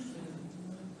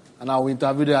 And I will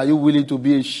interview them. Are you willing to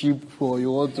be a sheep or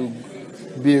you want to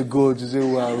be a goat? You say,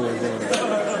 well.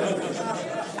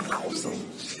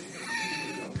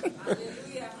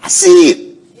 I see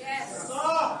it. Yes.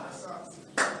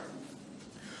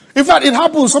 In fact, it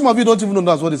happens. Some of you don't even know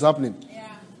that's what is happening. Yeah.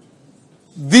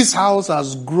 This house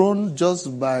has grown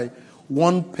just by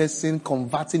one person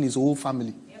converting his whole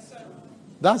family. Yes, sir.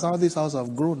 That's how this house has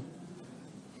grown.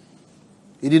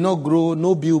 It did not grow,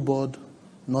 no billboard,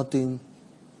 nothing.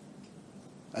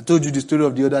 I told you the story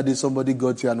of the other day. Somebody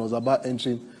got here and was about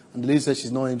entering, and the lady said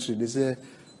she's not entering. They said,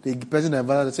 the person that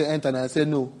invited said, enter, and I said,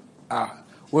 no.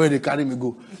 Where they carry me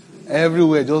go?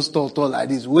 Everywhere, just talk like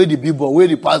this. Where the people, where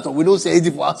the pastor? We don't say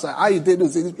anything for outside. How you think to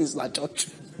say this place like church?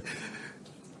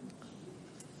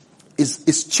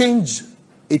 It's changed.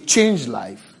 It changed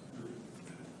life.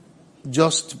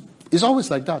 It's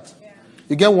always like that. Yeah.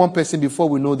 You get one person before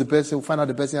we know the person, we find out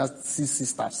the person has 6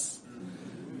 sisters.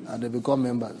 And they become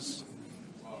members.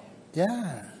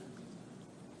 Yeah.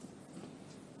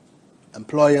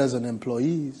 Employers and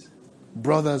employees.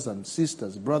 Brothers and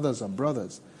sisters. Brothers and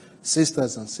brothers.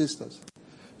 Sisters and sisters.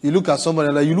 You look at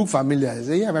somebody like, you look familiar. You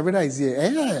say, yeah, my brother is here.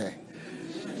 Yeah.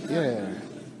 Yeah.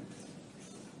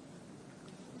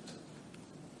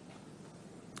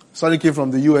 Sonny came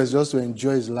from the US just to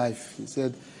enjoy his life. He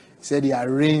said he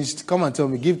arranged. Come and tell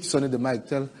me. Give Sonny the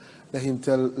mic. Let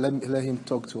him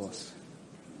talk to us.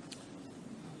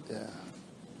 Yeah.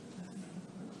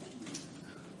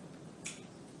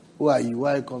 Who are you?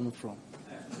 Where are you coming from?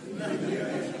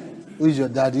 Who is your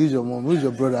daddy? Who is your mom? Who is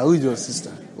your brother? Who is your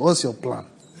sister? What's your plan?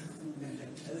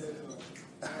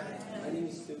 My name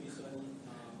is Toby Sonny.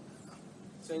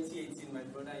 2018, my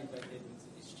brother invited me to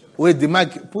this church. Wait, the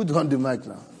mic. Put on the mic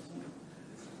now.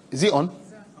 Is it on?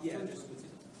 Yeah, just put it.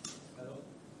 Hello?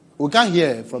 We can't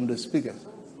hear from the speaker.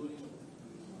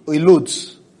 Oh, it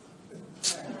loads.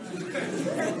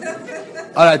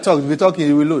 All right, talk. If you're talking,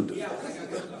 it will load. Yeah.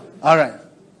 All right.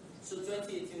 So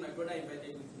 2018, my brother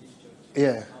invited me to this church.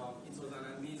 Yeah. It was an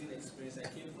amazing experience. I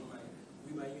came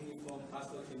with my uniform.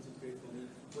 Pastor came to pray for me.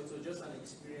 But it was just an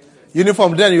experience.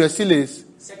 Uniform, then you were still is.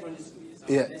 Secondary school, yes.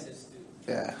 Yeah. I'm SS2.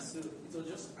 Yeah. So it was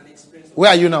just an experience. Where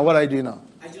are you now? What are you doing now?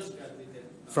 I just graduated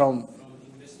From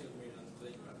University of Maryland,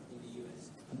 College Park in the US.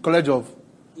 College of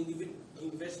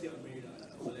University of Maryland,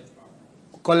 College Park.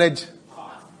 College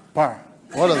Par.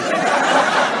 What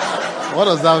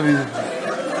does that mean?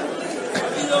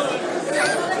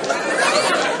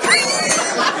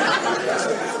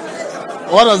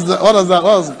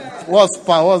 What's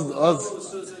Par? What's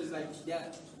So it's like, yeah,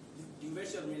 the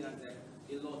University of Maryland, like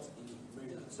a lot in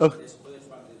Maryland. So Okay. there's College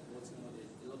Park, there's Baltimore, there's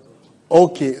a lot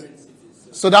of Okay. different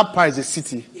cities. So that Par is a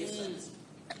city. Yes.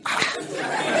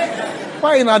 Why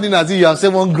are you not doing as if you have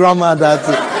said one grammar that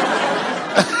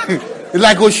it's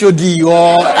like Oshodi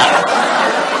or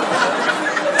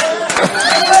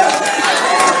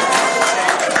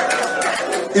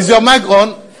is your mic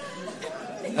on?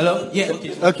 Hello? Yeah,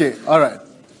 okay. Okay, all right.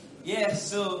 Yeah,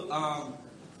 so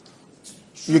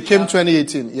You came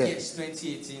 2018, yeah. Yes,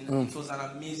 2018. It was an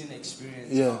amazing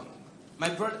experience. Yeah. My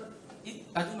brother,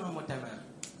 I don't know how much time I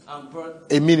am.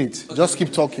 A minute. Okay. Just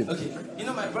keep talking. Okay. You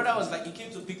know, my brother was like, he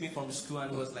came to pick me from school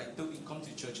and he was like, Toby, come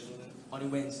to church on a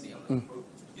Wednesday. I'm like, bro,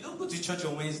 you don't go to church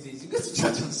on Wednesdays, you go to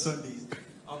church on Sundays.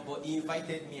 But he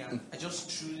invited me and I just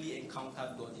truly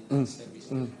encountered God in that service.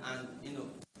 And, you know,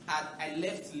 I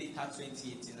left later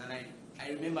 2018 and I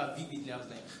remember vividly, I was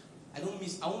like, I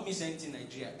won't miss anything in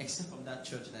Nigeria except from that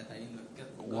church that I get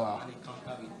Wow. an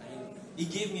encounter with. He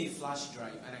gave me a flash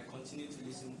drive, and I continue to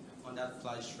listen on that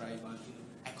flash drive, and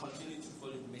I continue to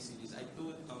follow the messages. I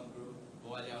told bro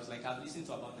Wale, I was like, I've listened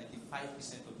to about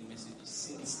 95% of the messages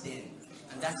since then,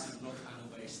 and that is not an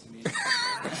overestimation.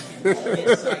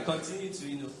 Yes, so I continue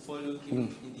to follow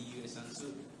him in the US, and so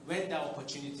when that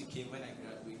opportunity came, when I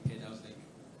graduated, I was like,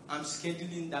 I'm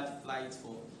scheduling that flight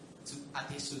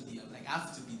at SOD. I'm like, I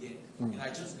have to be there. I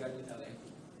just graduated, like,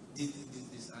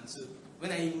 this. And so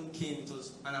when I even came, it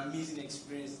was an amazing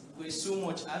experience. There was so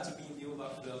much. I had to be in the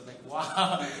overflow. I was like,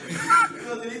 wow. It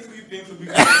was a little bit painful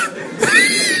because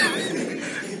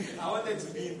I wanted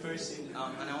to be in person,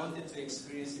 and I wanted to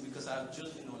experience it because I've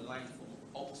just been online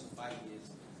for up to 5 years.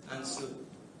 And so,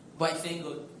 but I thank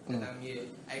God that I'm here.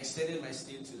 I extended my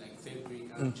stay to like February,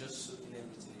 and I'm just soaking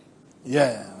everything in.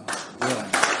 Yeah.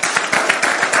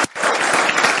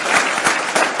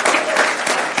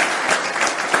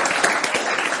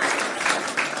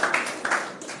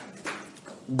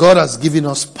 God has given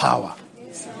us power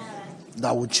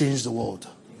that will change the world.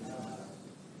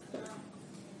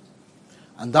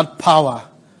 And that power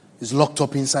is locked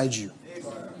up inside you.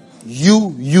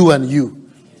 You and you.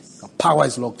 The power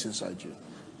is locked inside you.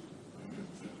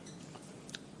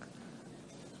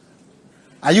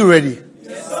 Are you ready?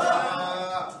 Yes,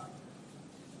 sir.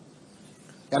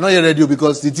 You're not yet ready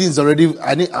because the thing's already,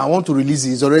 I want to release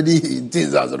it. It's already,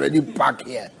 things are already packed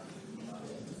here.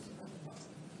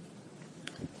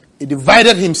 He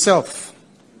divided himself.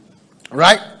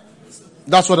 Right?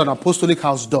 That's what an apostolic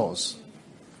house does.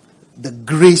 The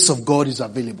grace of God is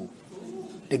available.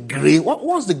 The grace.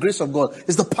 What's the grace of God?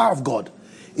 It's the power of God.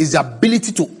 It's the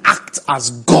ability to act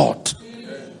as God.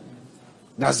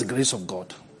 That's the grace of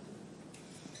God.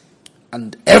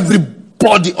 And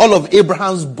everybody, all of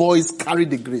Abraham's boys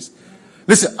carried the grace.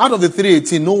 Listen, out of the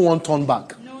 318, no one turned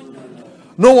back.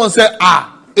 No one said,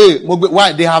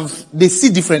 why? They see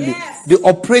differently. Yes. They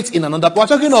operate in another. We're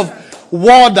talking of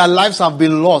war that lives have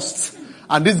been lost.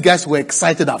 And these guys were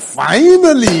excited that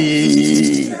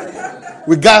finally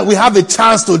we have a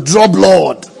chance to draw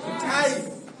blood.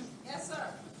 Yes,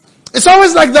 sir. It's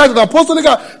always like that with the apostolic.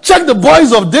 Check the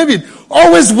boys of David,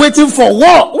 always waiting for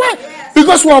war. Why? Yes.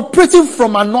 Because we're operating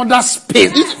from another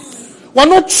space. Yes. We're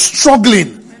not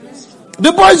struggling.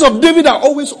 The boys of David are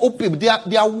always open. They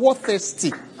are war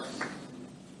thirsty.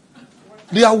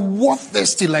 They are war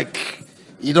thirsty, like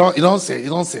you don't say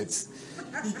it.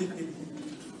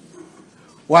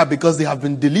 Why? Because they have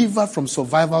been delivered from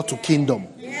survival to kingdom.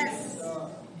 Yes.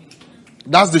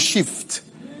 That's the shift.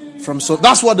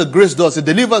 That's what the grace does. It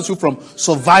delivers you from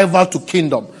survival to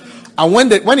kingdom. And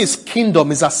when it's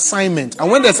kingdom, it's assignment.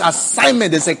 And when there's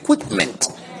assignment, there's equipment.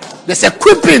 There's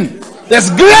equipping. There's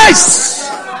grace.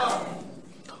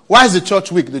 Why is the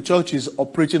church weak? The church is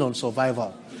operating on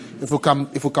survival. If we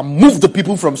can move the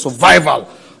people from survival,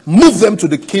 move them to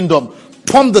the kingdom,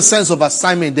 pump the sense of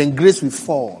assignment, then grace will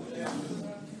fall.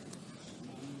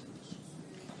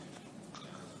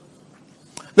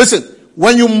 Listen,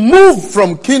 when you move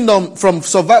from kingdom, from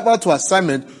survival to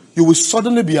assignment, you will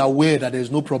suddenly be aware that there is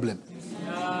no problem.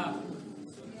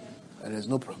 There is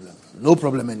no problem. No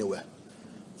problem anywhere.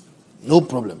 No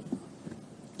problem.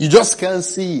 You just can't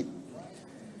see it.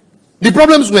 The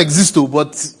problems will exist too,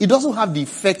 but it doesn't have the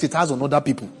effect it has on other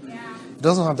people. It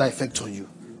doesn't have that effect on you.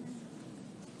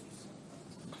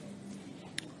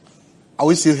 Are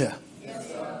we still here? Yes,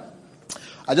 sir.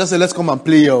 I just said, let's come and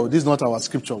play here. This is not our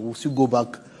scripture. We'll still go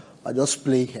back. I just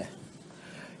play here.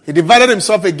 He divided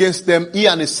himself against them, he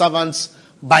and his servants,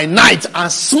 by night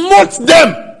and smote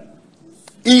them.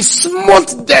 He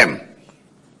smote them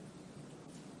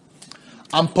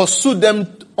and pursued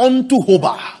them unto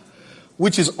Hobah,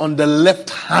 which is on the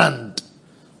left hand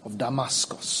of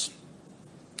Damascus.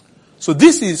 So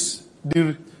this is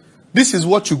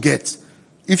what you get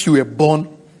if you were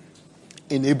born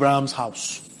in Abraham's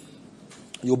house.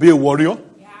 You'll be a warrior.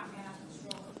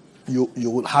 You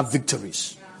will have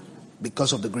victories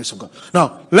because of the grace of God.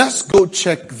 Now let's go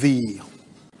check the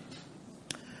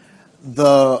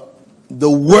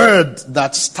word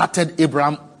that started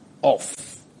Abraham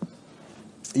off.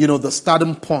 You know, the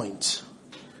starting point.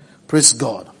 Praise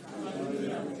God.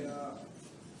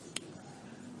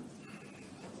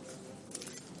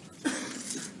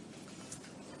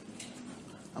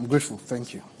 I'm grateful.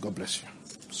 Thank you. God bless you.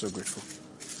 So grateful.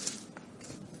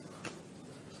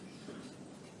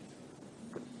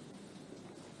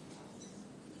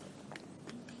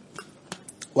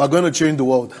 We're going to change the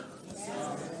world.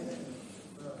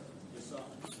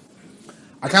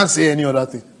 I can't say any other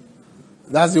thing.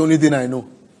 That's the only thing I know.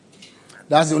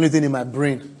 That's the only thing in my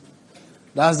brain.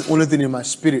 That's the only thing in my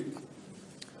spirit.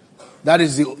 That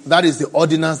is the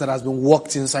ordinance that has been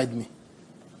worked inside me.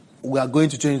 We are going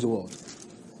to change the world.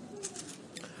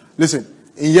 Listen,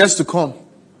 in years to come,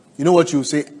 you know what you will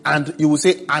say? And you will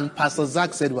say, and Pastor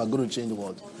Zach said we are going to change the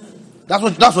world.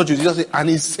 That's what you just say. And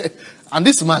he said, and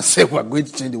this man said we are going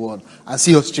to change the world. And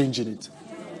see us changing it.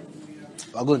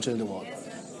 We are going to change the world.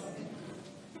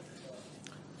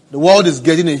 The world is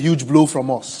getting a huge blow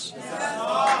from us.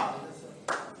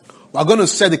 We are going to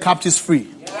set the captives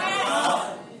free.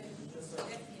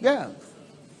 Yeah.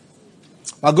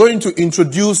 We are going to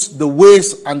introduce the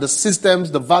ways and the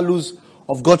systems, the values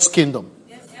of God's kingdom.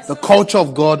 The culture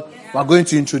of God, we are going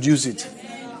to introduce it.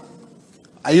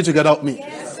 Are you together with me?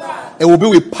 It will be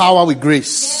with power, with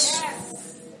grace.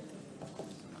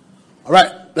 All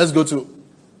right, let's go to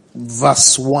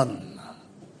verse 1.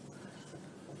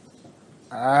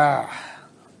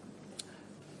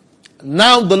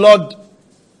 Now the Lord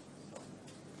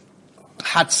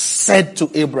had said to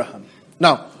Abraham.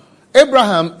 Now,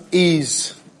 Abraham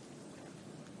is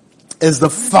the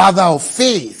father of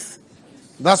faith.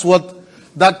 That's what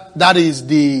that is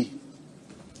the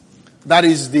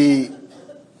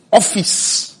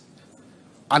office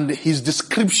and his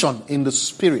description in the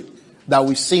spirit that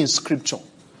we see in scripture.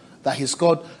 That he's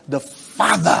called the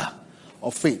father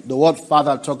of faith. The word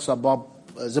father talks about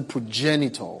as a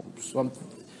progenitor.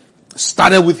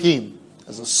 Started with him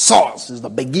as a source, is the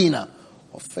beginner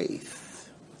of faith.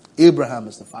 Abraham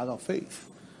is the father of faith.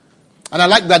 And I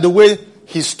like that the way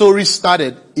his story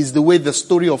started is the way the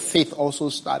story of faith also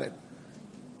started.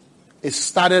 It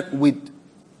started with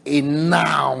a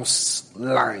nouns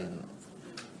line.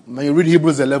 When you read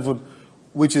Hebrews 11,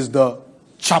 which is the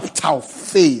chapter of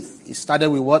faith, it started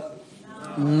with what?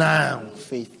 Noun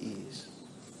faith is.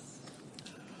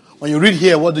 When you read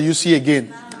here, what do you see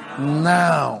again?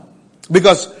 Noun.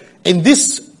 Because in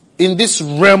this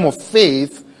realm of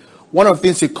faith, one of the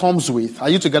things it comes with, are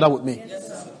you together with me? Yes,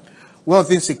 sir. One of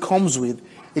the things it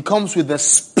comes with the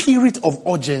spirit of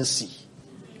urgency.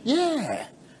 Yeah.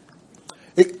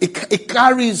 It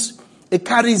carries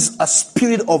a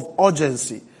spirit of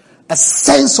urgency, a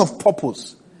sense of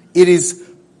purpose. It is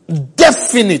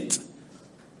definite.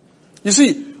 You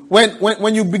see,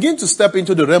 when you begin to step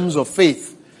into the realms of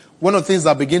faith, one of the things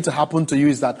that begin to happen to you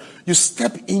is that you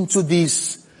step into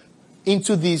this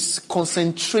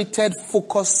concentrated,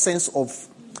 focused sense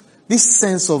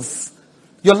of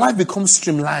your life becomes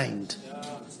streamlined.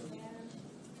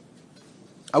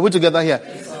 Are we together here?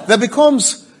 Yes, there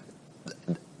becomes,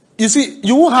 you see,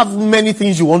 you won't have many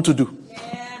things you want to do.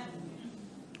 Yeah.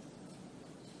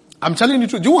 I'm telling you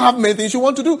the truth. You won't have many things you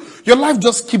want to do. Your life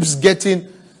just keeps getting,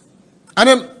 and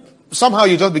then somehow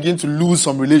you just begin to lose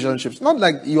some relationships. Not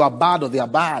like you are bad or they are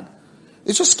bad.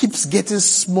 It just keeps getting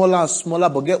smaller and smaller,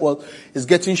 but get what? It's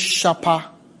getting sharper,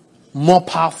 more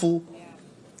powerful,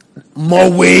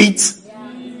 more weight.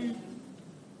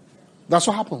 That's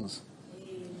what happens.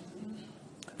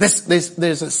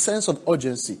 There's a sense of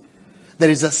urgency. There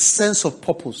is a sense of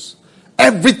purpose.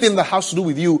 Everything that has to do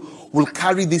with you will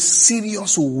carry this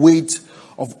serious weight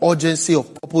of urgency,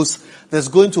 of purpose. There's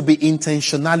going to be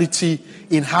intentionality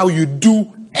in how you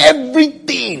do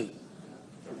everything.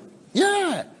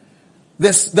 Yeah.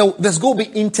 There's going to be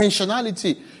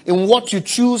intentionality in what you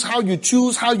choose, how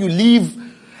you live.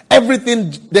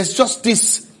 Everything, there's just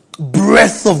this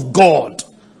breath of God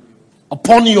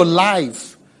upon your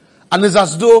life. And it's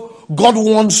as though God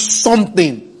wants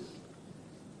something.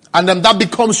 And then that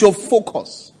becomes your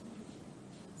focus.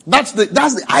 That's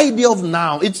the idea of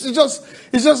now. It's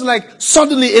just like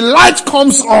suddenly a light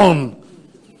comes on.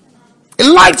 A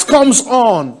light comes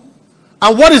on.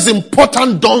 And what is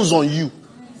important dawns on you.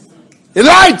 A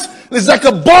light is like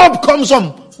a bulb comes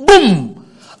on. Boom.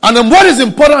 And then what is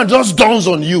important just dawns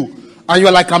on you. And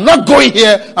you're like, I'm not going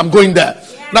here, I'm going there.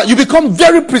 Yeah. Now you become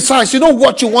very precise. You know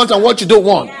what you want and what you don't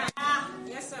want. Yeah.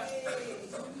 Yes, sir.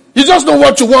 You just know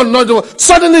what you want, not the want.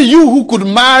 Suddenly you who could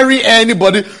marry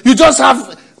anybody, you just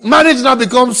have, marriage now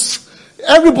becomes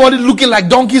everybody looking like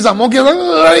donkeys and monkeys.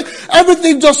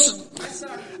 Everything just, yes,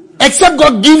 except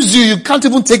God gives you, you can't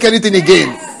even take anything again.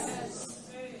 Yes.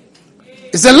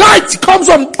 It's a light, it comes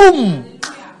on, boom.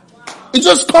 It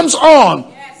just comes on.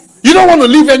 Yes. You don't want to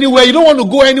live anywhere, you don't want to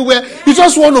go anywhere. Yes. You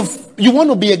just want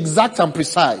to be exact and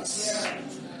precise. Yes.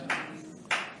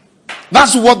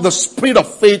 That's what the spirit of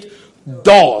faith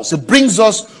does. It brings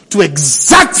us to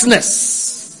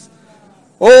exactness.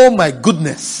 Oh my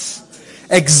goodness.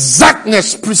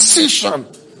 Exactness, precision.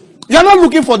 You're not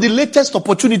looking for the latest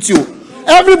opportunity.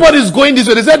 Everybody's going this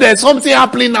way. They say there's something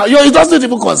happening now. It doesn't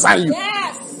even concern you.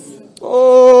 Yes.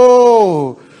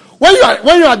 Oh. When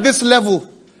you are at this level,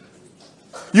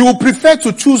 you will prefer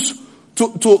to choose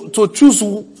to choose,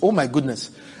 oh my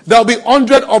goodness. There'll be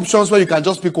 100 options where you can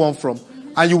just pick one from,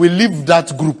 and you will leave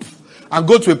that group and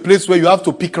go to a place where you have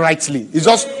to pick rightly. It's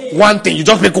just one thing. You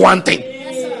just pick one thing.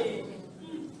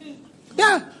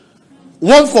 Yeah.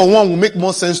 One for one will make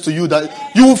more sense to you.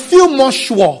 That you will feel more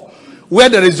sure where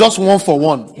there is just one for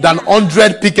one than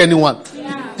 100 pick anyone.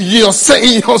 You're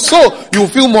saying in your soul, you will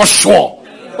feel more sure.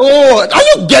 Oh,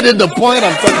 are you getting the point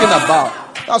I'm talking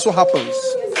about? That's what happens.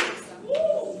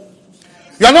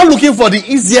 You are not looking for the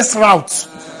easiest route.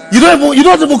 You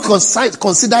don't even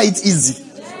consider it easy.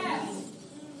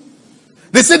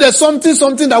 They say there's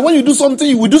something that when you do something,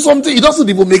 you will do something, it doesn't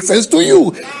even make sense to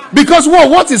you. Because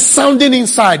what is sounding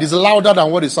inside is louder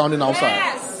than what is sounding outside.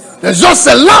 Yes. There's just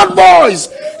a loud voice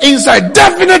inside,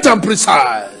 definite and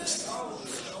precise.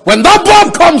 When that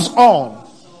bulb comes on,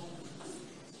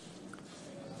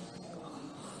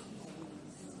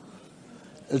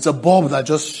 it's a bulb that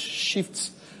just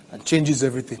shifts and changes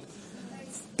everything.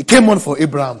 It came on for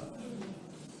Abraham.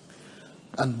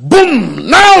 And boom!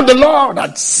 Now the Lord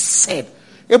had said.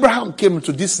 Abraham came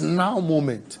to this now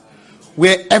moment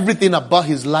where everything about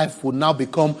his life would now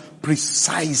become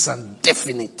precise and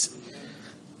definite.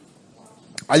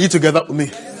 Are you together with me?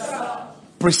 Yes,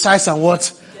 precise and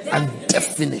what? Definite. And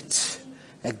definite.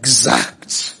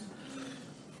 Exact.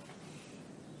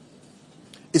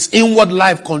 His inward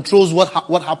life controls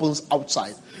what happens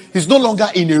outside. He's no longer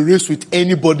in a race with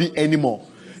anybody anymore.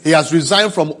 He has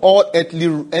resigned from all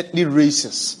earthly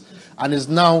races and is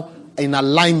now in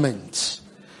alignment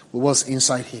with what's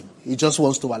inside him. He just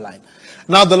wants to align.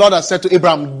 Now the Lord has said to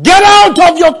Abraham, get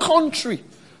out of your country.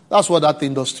 That's what that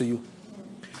thing does to you.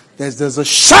 There's a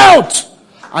shout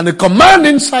and a command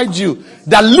inside you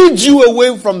that leads you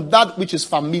away from that which is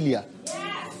familiar.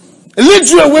 It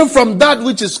leads you away from that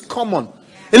which is common.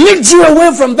 It leads you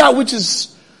away from that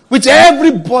which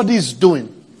everybody is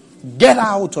doing. Get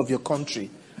out of your country.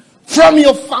 From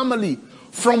your family.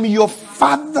 From your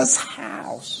father's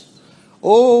house.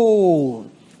 Oh.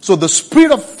 So the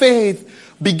spirit of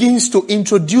faith begins to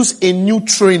introduce a new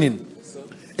training.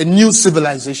 A new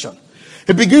civilization.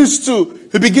 He begins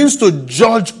to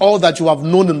judge all that you have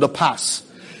known in the past.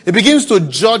 He begins to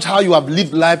judge how you have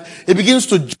lived life. He begins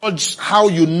to judge how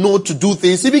you know to do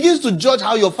things. He begins to judge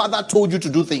how your father told you to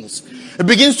do things. He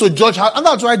begins to judge how, and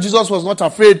that's why Jesus was not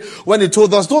afraid when he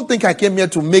told us, don't think I came here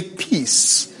to make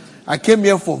peace. I came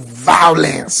here for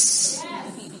violence.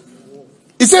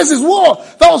 He says it's war.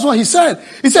 That was what he said.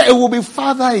 He said it will be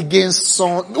father against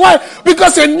son. Why?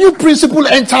 Because a new principle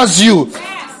enters you.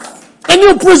 A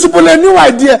new principle, a new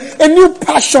idea, a new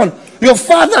passion. Your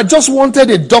father just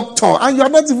wanted a doctor, and you are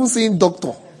not even saying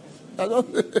doctor.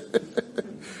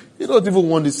 You don't even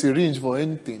want the syringe for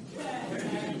anything.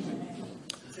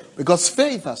 Because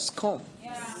faith has come.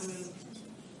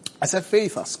 I said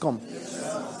faith has come.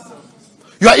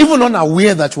 You are even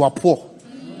unaware that you are poor.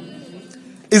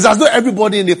 It's as though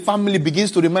everybody in the family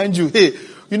begins to remind you, hey,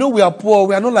 you know we are poor.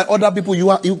 We are not like other people.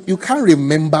 You can't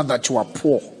remember that you are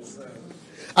poor.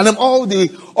 And then all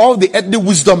the earthly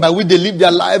wisdom by which they live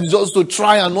their lives just to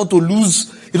try and not to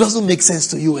lose, it doesn't make sense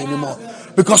to you anymore.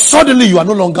 Because suddenly you are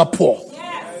no longer poor.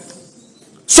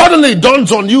 Suddenly it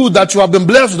dawns on you that you have been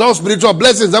blessed with all spiritual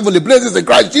blessings, heavenly blessings in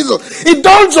Christ Jesus. It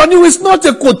dawns on you, it's not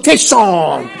a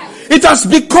quotation. It has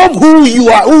become who you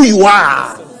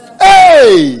are.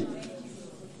 Hey!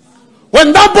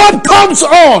 When that bulb comes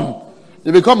on,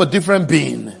 you become a different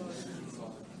being.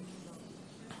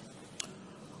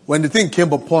 When the thing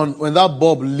came upon, when that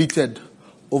bulb littered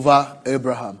over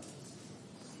Abraham,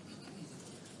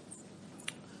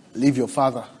 leave your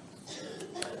father,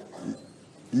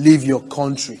 leave your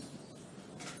country,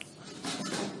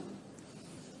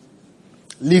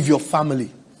 leave your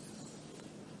family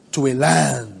to a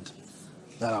land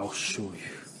that I'll show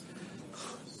you.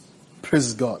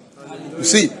 Praise God. You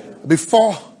see,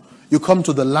 before you come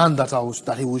to the land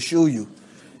that He will show you,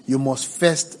 you must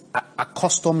first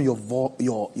accustom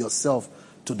yourself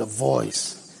to the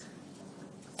voice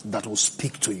that will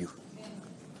speak to you.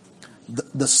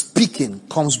 The speaking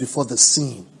comes before the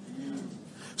seeing.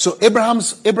 So Abraham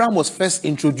was first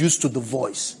introduced to the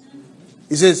voice.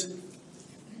 He says,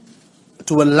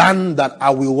 to a land that I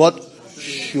will what?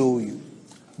 Show you.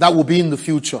 That will be in the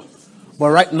future. But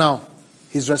right now,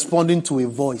 he's responding to a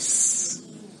voice.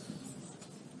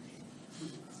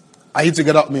 Are you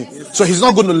together with me? So he's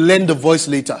not going to learn the voice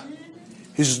later.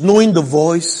 He's knowing the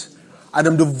voice, and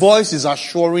then the voice is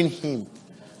assuring him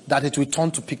that it will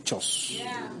turn to pictures.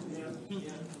 Yeah.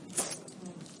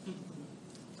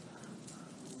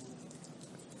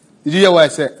 Did you hear what I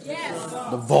said? Yes.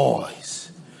 The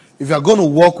voice. If you are going to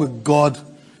walk with God,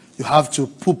 you have to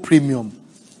put premium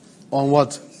on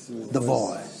what? The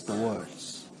voice, the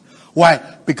words. Why?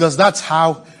 Because that's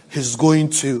how he's going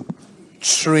to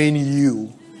train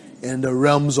you in the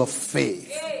realms of faith.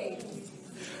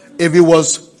 If it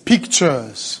was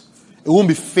pictures, it won't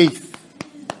be faith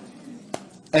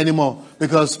anymore.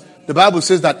 Because the Bible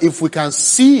says that if we can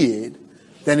see it,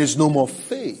 then it's no more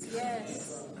faith.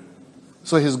 Yes.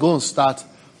 So he's going to start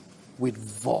with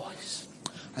voice.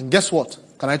 And guess what?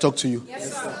 Can I talk to you?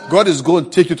 Yes, sir. God is going to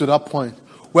take you to that point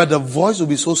where the voice will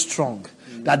be so strong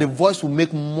that the voice will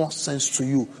make more sense to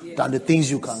you than the things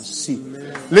you can see.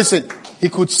 Listen, he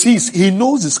could see, he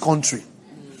knows his country.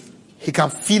 He can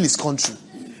feel his country.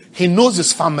 He knows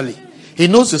his family. He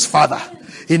knows his father.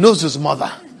 He knows his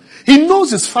mother. He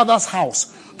knows his father's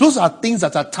house. Those are things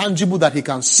that are tangible that he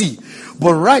can see.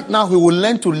 But right now he will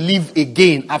learn to live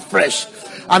again afresh.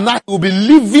 And now he will be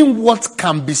living what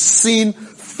can be seen,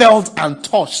 felt and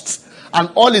touched. And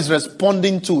all he's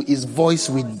responding to is voice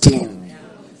within.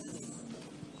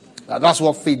 Now that's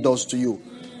what faith does to you.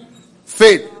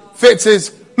 Faith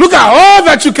says, look at all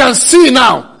that you can see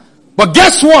now. But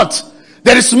guess what?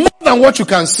 There is more than what you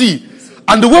can see.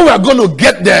 And the way we are going to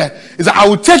get there is that I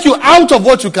will take you out of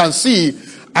what you can see,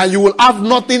 and you will have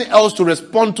nothing else to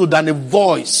respond to than a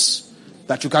voice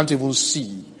that you can't even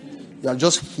see. You are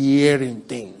just hearing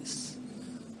things.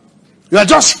 You are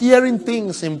just hearing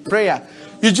things in prayer.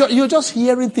 You're just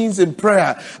hearing things in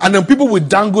prayer. And then people will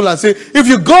dangle and say, if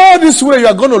you go this way, you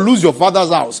are going to lose your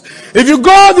father's house. If you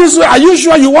go this way, are you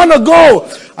sure you want to go?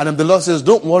 And then the Lord says,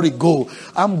 don't worry, go.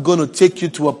 I'm going to take you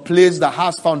to a place that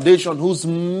has foundation, whose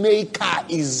maker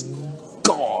is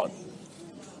God.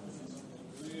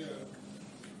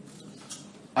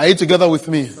 Are you together with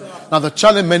me? Now the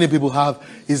challenge many people have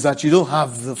is that you don't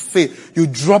have the faith. You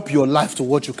drop your life to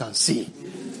what you can see.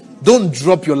 Don't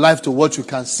drop your life to what you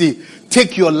can see.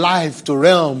 Take your life to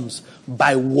realms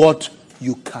by what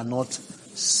you cannot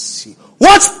see.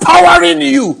 What's powering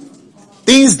you?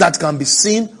 Things that can be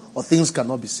seen or things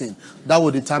cannot be seen. That will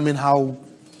determine how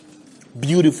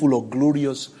beautiful or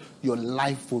glorious your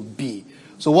life will be.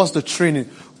 So what's the training?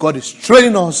 God is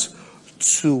training us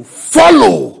to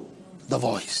follow the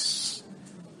voice.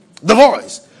 The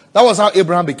voice. That was how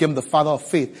Abraham became the father of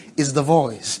faith. Is the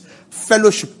voice.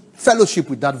 Fellowship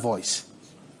with that voice.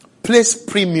 Place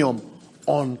premium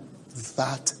on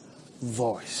that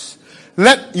voice.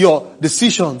 Let your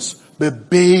decisions be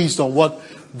based on what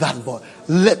that voice.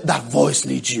 Let that voice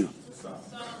lead you.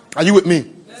 Are you with me?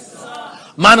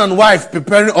 Yes, Man and wife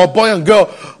preparing, or boy and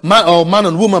girl, man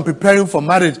and woman preparing for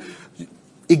marriage.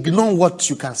 Ignore what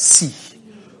you can see.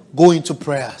 Go into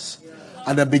prayers.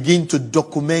 And then begin to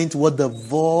document what the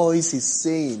voice is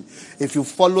saying. If you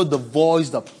follow the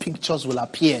voice, the pictures will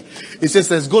appear. It says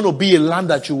there's going to be a land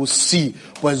that you will see,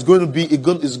 but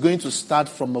it's going to start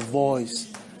from a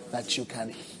voice that you can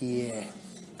hear.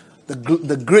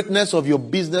 The greatness of your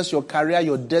business, your career,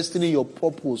 your destiny, your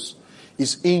purpose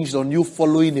is hinged on you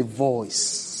following a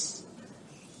voice.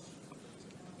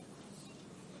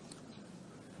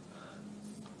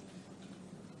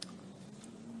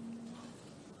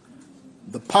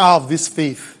 The power of this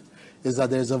faith is that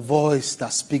there's a voice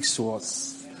that speaks to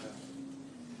us.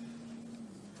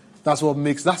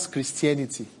 That's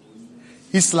Christianity.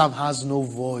 Islam has no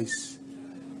voice.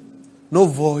 No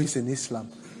voice in Islam.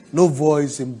 No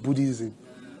voice in Buddhism.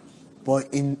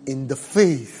 But in the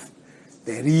faith,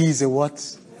 there is a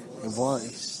what? A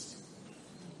voice.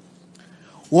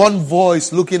 One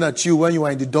voice looking at you when you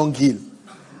are in the dunghill.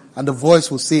 And the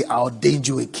voice will say, I ordained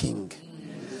you a king.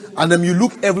 And then you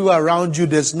look everywhere around you,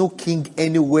 there's no king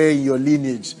anywhere in your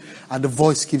lineage. And the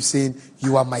voice keeps saying,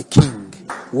 you are my king.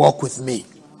 Walk with me.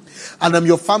 And then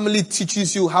your family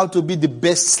teaches you how to be the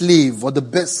best slave or the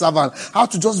best servant. How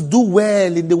to just do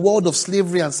well in the world of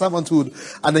slavery and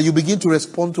servanthood. And then you begin to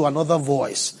respond to another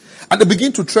voice. And they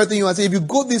begin to threaten you and say, if you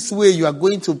go this way, you are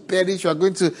going to perish, you are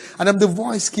going to... And then the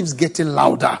voice keeps getting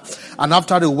louder. And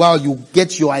after a while, you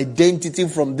get your identity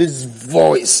from this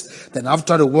voice. Then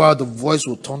after a while, the voice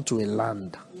will turn to a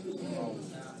land.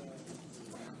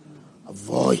 A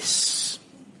voice.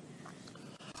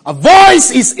 A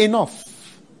voice is enough.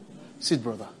 Sit,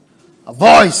 brother. A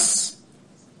voice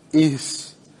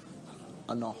is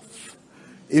enough.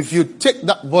 If you take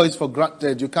that voice for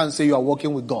granted, you can't say you are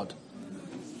walking with God.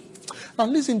 Now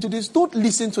listen to this. Don't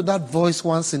listen to that voice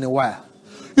once in a while.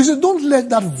 You see, don't let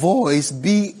that voice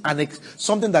be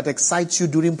something that excites you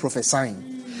during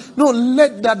prophesying. No,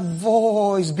 let that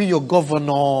voice be your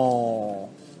governor.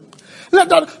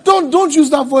 Don't use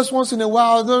that voice once in a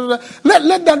while.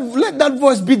 Let that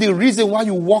voice be the reason why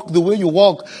you walk the way you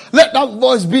walk. Let that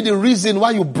voice be the reason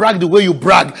why you brag the way you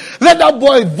brag. Let that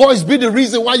voice be the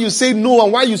reason why you say no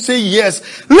and why you say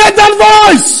yes. Let that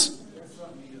voice.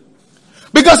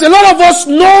 Because a lot of us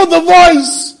know the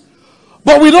voice,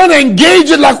 but we don't engage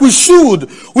it like we should.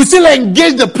 We still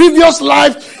engage the previous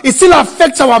life. It still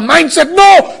affects our mindset.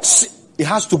 No, it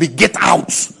has to be get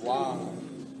out. Wow.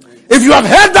 If you have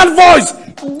heard that voice,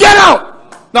 get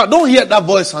out. Now, don't hear that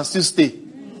voice and still stay.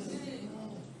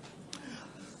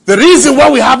 The reason why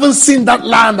we haven't seen that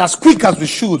land as quick as we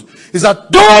should is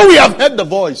that though we have heard the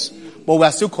voice, but we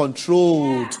are still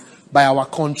controlled by our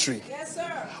country. Yes,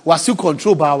 sir. We are still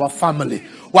controlled by our family.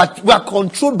 We are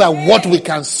controlled by what we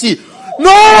can see.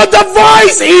 No, the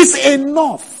voice is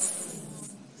enough.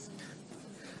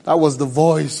 That was the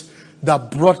voice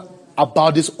that brought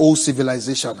about this old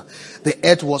civilization. The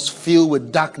earth was filled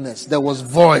with darkness. There was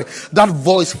void. That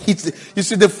voice hit. You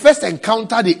see, the first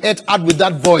encounter the earth had with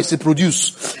that voice it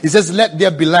produced. It says, let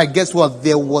there be light. Guess what?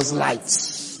 There was light.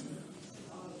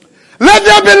 Let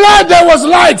there be light. There was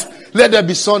light. Let there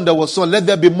be sun. There was sun. Let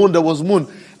there be moon. There was moon.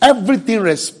 Everything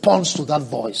responds to that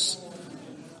voice.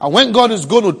 And when God is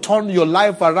going to turn your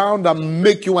life around and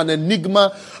make you an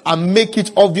enigma and make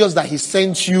it obvious that he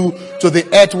sent you to the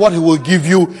earth, what he will give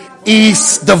you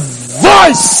is the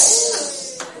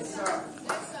voice.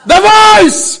 The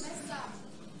voice.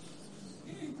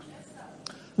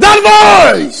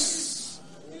 That voice.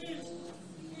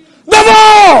 The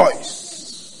voice.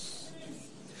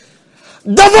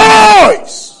 The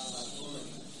voice.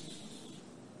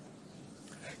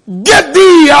 Get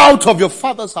thee out of your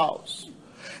father's house.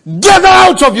 Get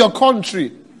out of your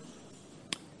country.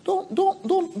 Don't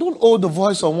hold the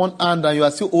voice on one hand and you are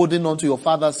still holding on to your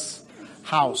father's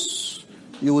house.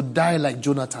 You will die like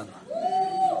Jonathan.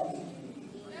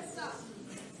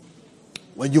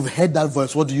 When you've heard that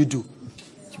voice, what do? You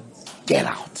get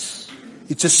out.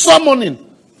 It's a summoning.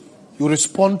 You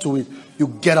respond to it. You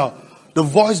get out. The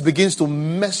voice begins to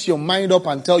mess your mind up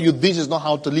and tell you this is not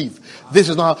how to live. This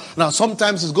is not how. Now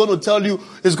sometimes it's going to tell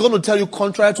you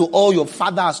contrary to all your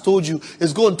father has told you.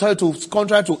 It's going to tell you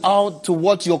contrary to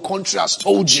what your country has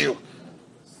told you.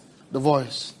 The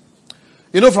voice.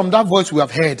 You know, from that voice we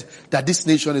have heard that this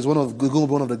nation is one of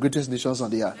the greatest nations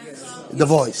on the earth. The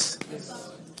voice.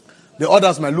 The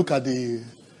others might look at the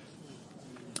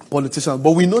politicians,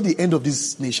 but we know the end of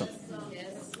this nation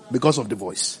because of the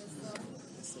voice.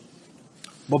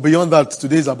 But beyond that,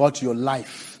 today is about your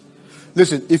life.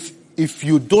 Listen, if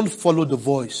you don't follow the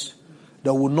voice,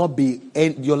 there will not be,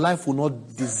 your life will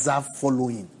not deserve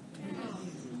following.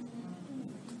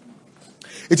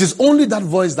 It is only that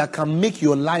voice that can make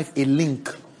your life a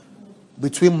link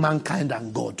between mankind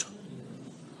and God.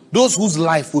 Those whose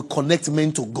life will connect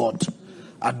men to God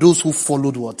are those who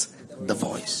followed what? The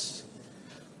voice.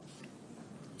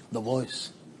 The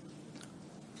voice.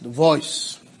 The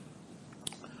voice.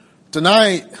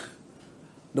 Tonight,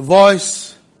 the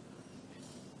voice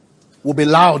will be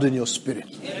loud in your spirit.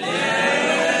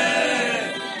 Amen.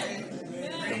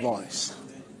 The voice.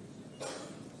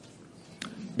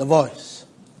 The voice.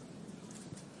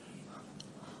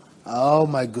 Oh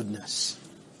my goodness.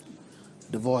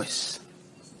 The voice.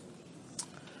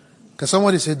 Can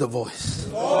somebody say the voice?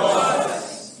 The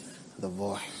voice. The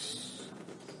voice.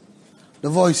 The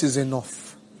voice is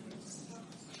enough.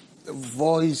 The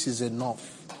voice is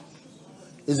enough.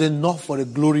 Is enough for a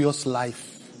glorious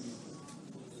life.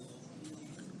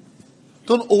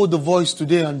 Don't hold the voice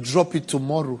today and drop it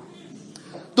tomorrow.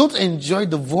 Don't enjoy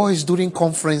the voice during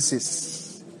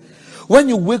conferences. When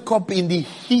you wake up in the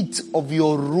heat of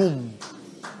your room,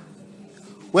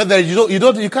 whether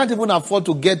you can't even afford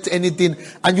to get anything,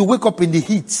 and you wake up in the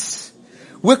heat,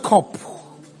 wake up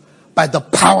by the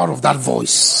power of that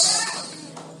voice.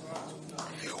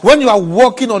 When you are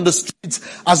walking on the streets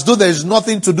as though there is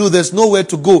nothing to do, there's nowhere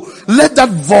to go, let that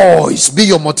voice be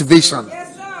your motivation.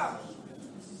 Yes, sir.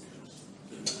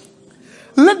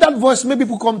 Let that voice make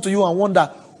people come to you and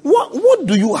wonder, what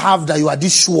do you have that you are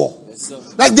this sure? Yes,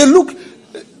 like they look,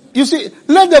 you see,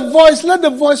 let the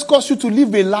voice cause you to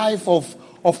live a life of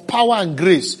power and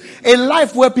grace. A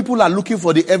life where people are looking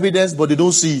for the evidence but they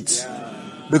don't see it.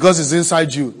 Because it's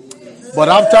inside you. But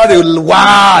after a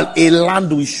while, a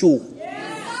land will show.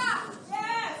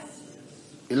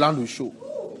 A land will show.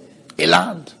 A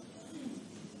land,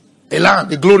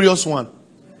 a glorious one.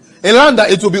 A land that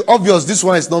it will be obvious this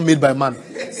one is not made by man.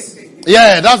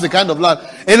 Yeah, that's the kind of land.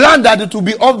 A land that it will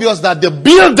be obvious that the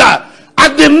builder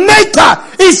and the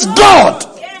maker is God.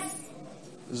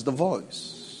 It's the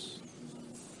voice.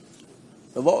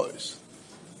 The voice.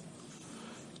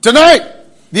 Tonight,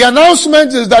 The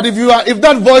announcement is that if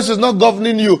that voice is not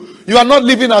governing you, you are not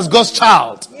living as God's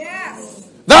child. Yes.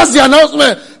 That's the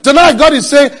announcement. Tonight God is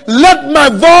saying, let my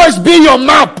voice be your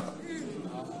map.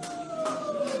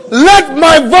 Let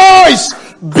my voice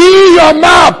be your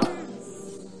map.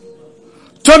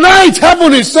 Tonight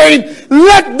heaven is saying,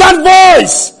 let that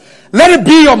voice, let it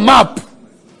be your map.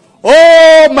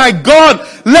 Oh my God,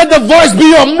 let the voice be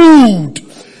your mood.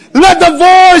 Let the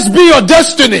voice be your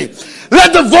destiny.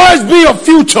 Let the voice be your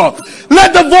future.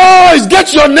 Let the voice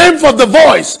get your name from the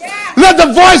voice. Let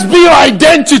the voice be your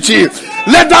identity.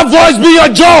 Let that voice be your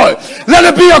joy. Let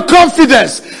it be your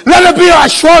confidence. Let it be your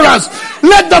assurance.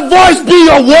 Let the voice be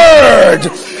your word.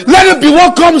 Let it be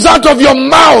what comes out of your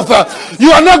mouth.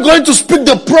 You are not going to speak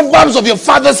the proverbs of your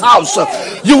father's house.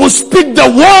 You will speak the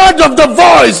word of the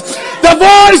voice. The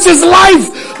voice is life.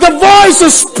 The voice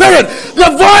is spirit.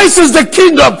 The voice is the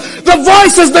kingdom. The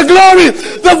voice is the glory.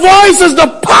 The voice is the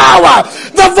power.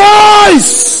 The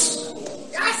voice.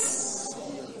 Yes.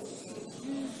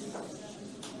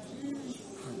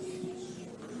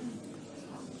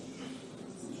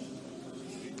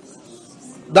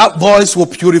 That voice will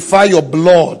purify your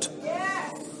blood.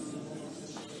 Yes.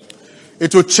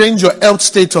 It will change your health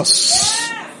status.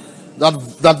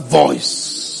 That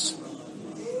voice.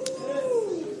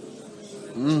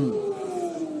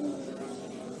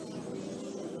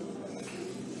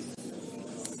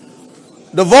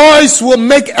 The voice will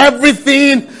make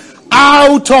everything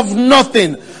out of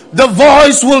nothing. The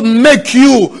voice will make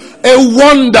you a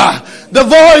wonder. The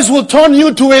voice will turn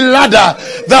you to a ladder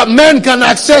that men can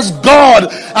access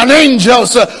God and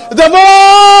angels. The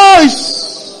voice.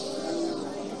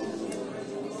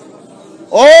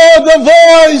 Oh, the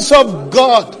voice of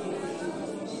God.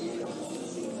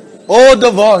 Oh,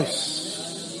 the voice.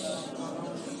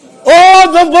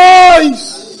 Oh, the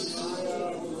voice.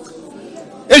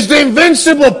 It's the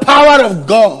invincible power of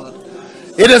God.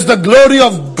 It is the glory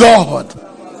of God.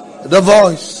 The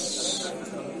voice.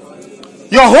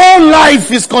 Your whole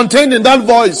life is contained in that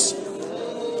voice,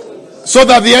 so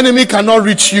that the enemy cannot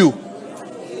reach you.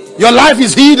 Your life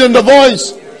is hid in the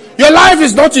voice. Your life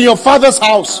is not in your father's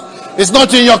house. It's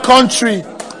not in your country.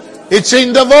 It's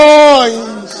in the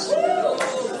voice.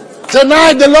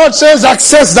 Tonight the Lord says,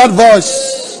 access that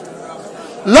voice.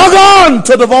 Log on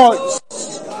to the voice.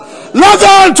 Log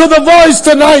on to the voice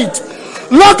tonight.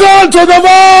 Log on to the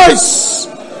voice.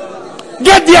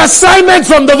 Get the assignment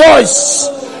from the voice.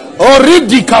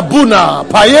 Oridi kabuna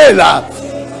paella.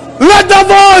 Let the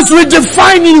voice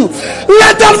redefine you.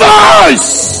 Let the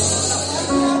voice.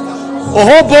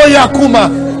 Ohobo yakuma.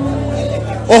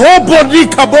 Ohobo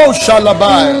nikabo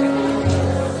shalabaya.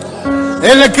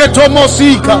 Eleketo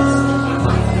mosika.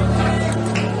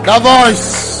 The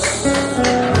voice.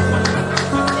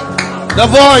 The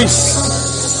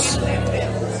voice.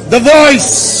 The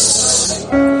voice.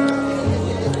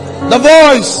 The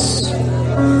voice.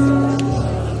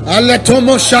 Alle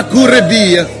tomo shakure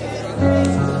via.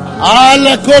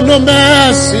 Alle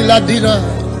konomesi ladina.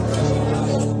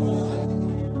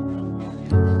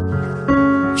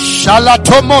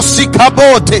 Shalatomo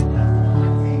sikabote.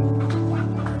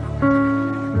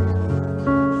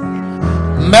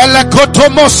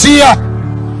 Melekotomosia.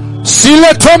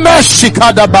 Siletomesi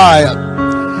kadabaya.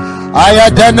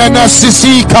 Ayadanana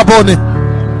sisi kabone.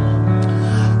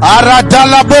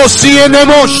 Aradalabosi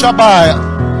enemo shabaya.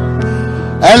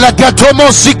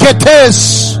 Elakatomosi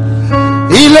ketes.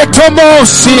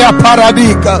 Iletomosi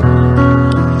aparadika.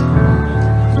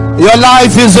 Your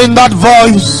life is in that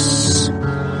voice.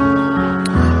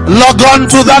 Log on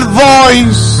to that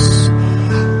voice.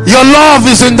 Your love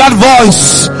is in that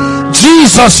voice.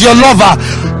 Jesus, your lover,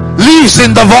 lives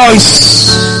in the voice.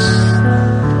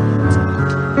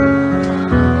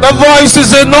 The voice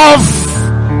is enough.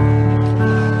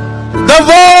 The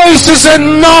voice is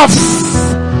enough.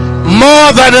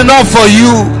 More than enough for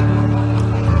you.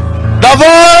 The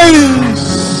voice.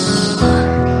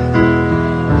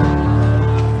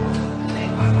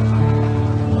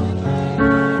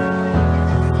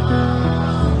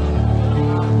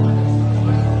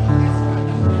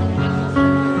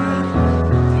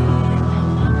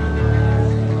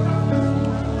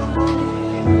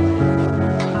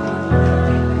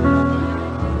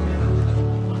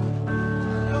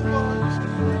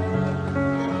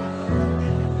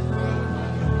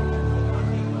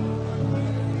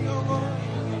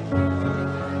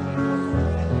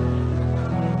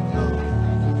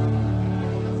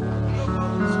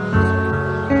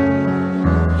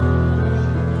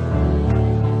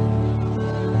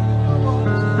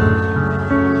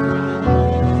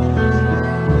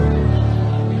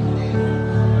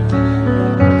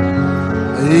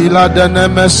 Kila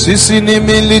daneme sisi ni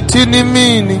militini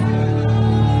mini.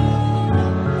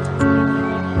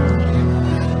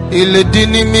 Ile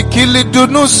dini mikili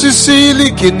dunu sisi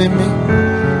ili kinimi.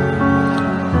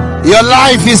 Your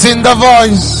life is in the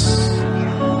voice.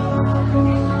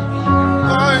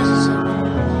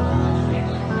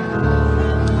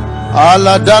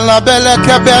 Ala dala bele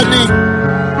kebeni.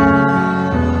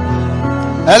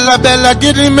 Ella bele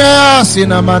gidi mea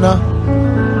sinamana.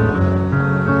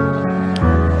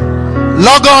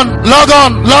 Log on, log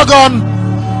on, log on,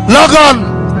 log on,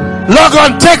 log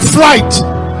on, take flight.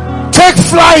 Take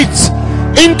flight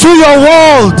into your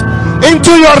world,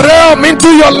 into your realm, into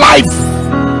your life.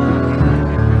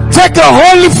 Take a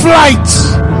holy flight.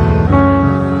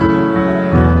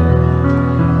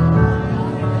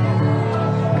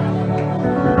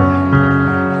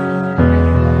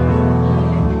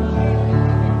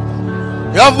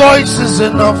 Your voice is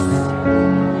enough.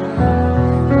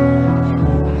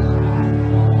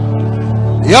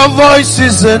 Your voice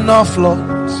is enough, Lord.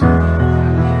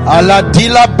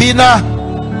 Aladila bina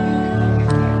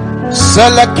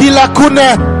selekila kune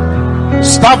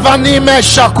stavanime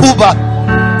shakuba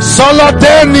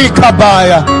solodeni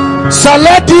kabaya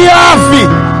saledi afi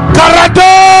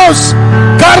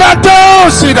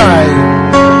karados inai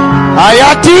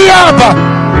ayatiaba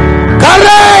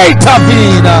kareta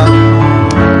vina.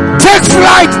 Take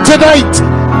flight tonight.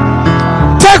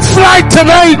 Take flight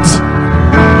tonight.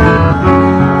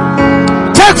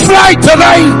 Take flight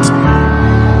tonight.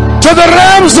 To the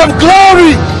realms of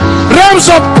glory, realms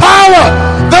of power,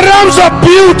 the realms of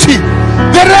beauty,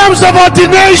 the realms of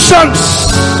ordinations.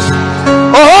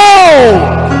 Oh,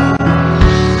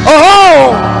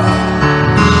 oh,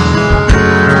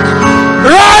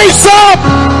 rise up,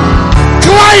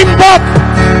 climb up,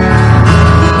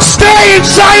 stay in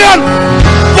Zion,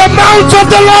 the mount of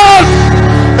the Lord.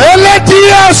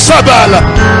 Eledia Sabala.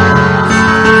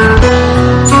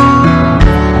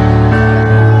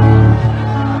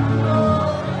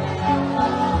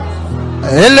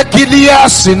 Ele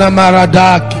kiliasi na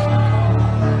maradaki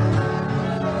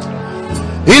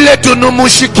ile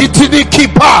tunumushikitini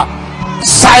kipa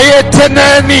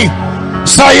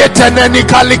sayeteneni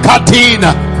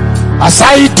kalikatina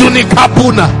asaituni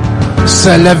kabuna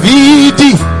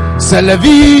selevidi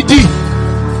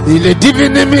ile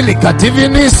divini milika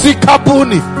divini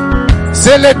sikabuni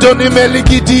seledoni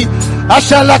meligidi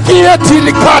ashalakia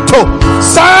tilikato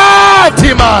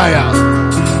satimaya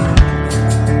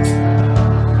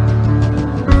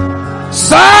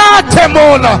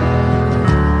Satemona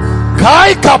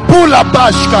Kai Kapula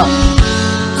Bashka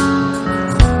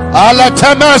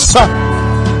Alatemesa.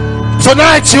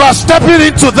 Tonight you are stepping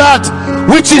into that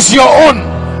which is your own.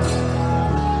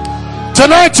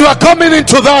 Tonight you are coming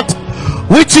into that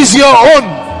which is your own.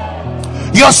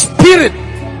 Your spirit.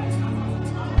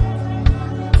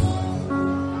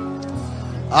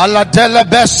 Aladele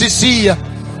Besisia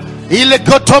Ile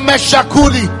Kotome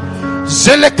Shakuli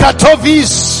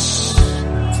Zelekatovis.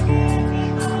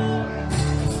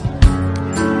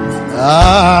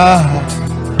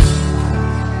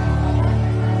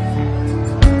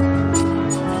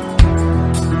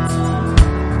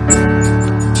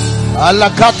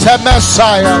 Alakate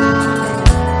Messiah.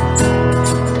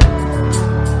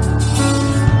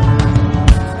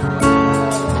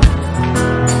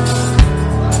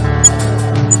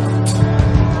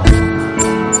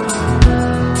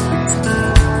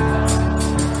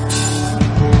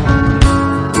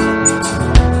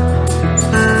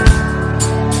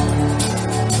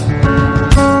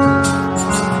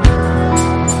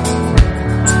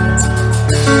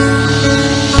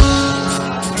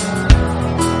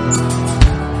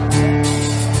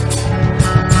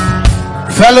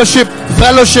 Fellowship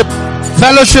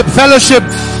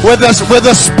with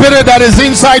the spirit that is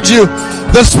inside you,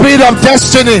 the spirit of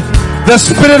destiny, the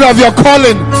spirit of your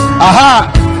calling.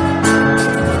 Aha.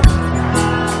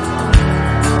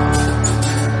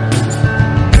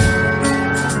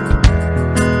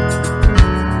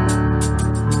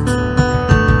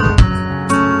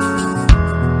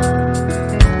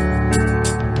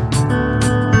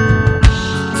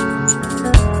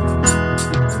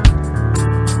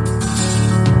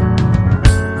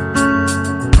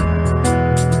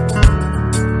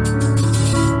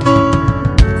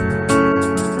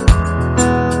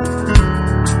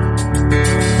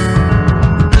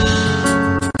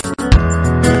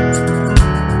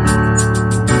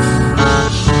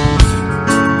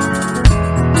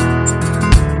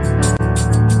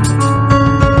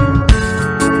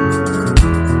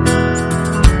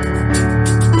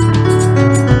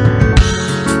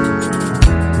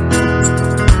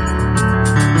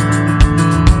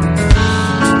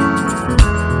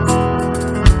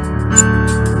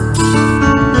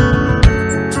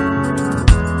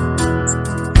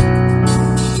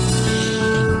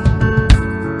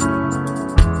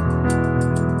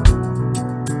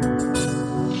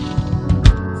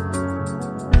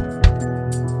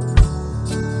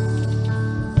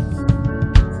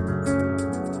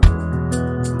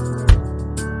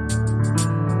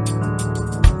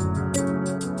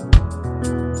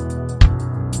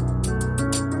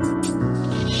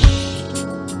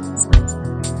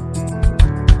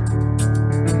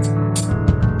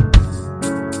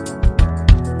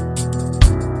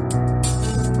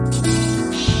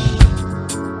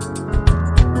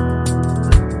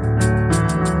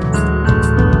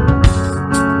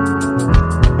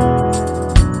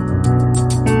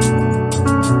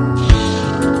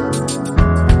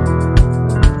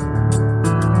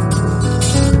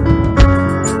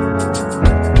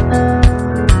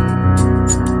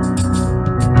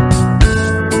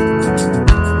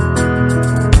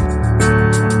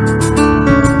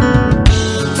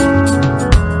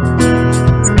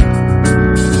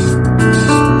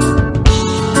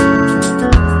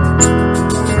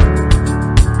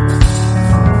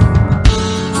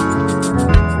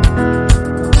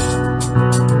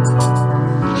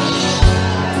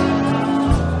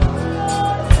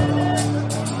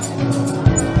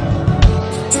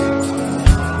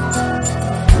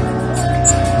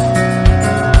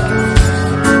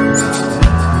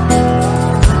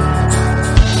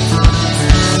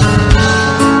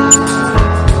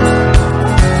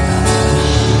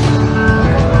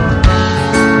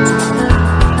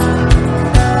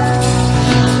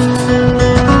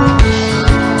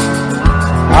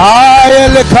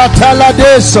 Zile katala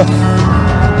desa.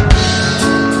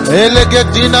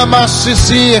 Elegedina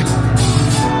masisi.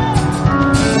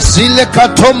 Zile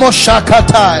katomo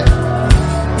shakatai.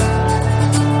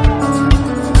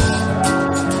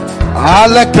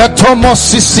 Ale katomo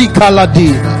sisi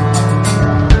kaladina.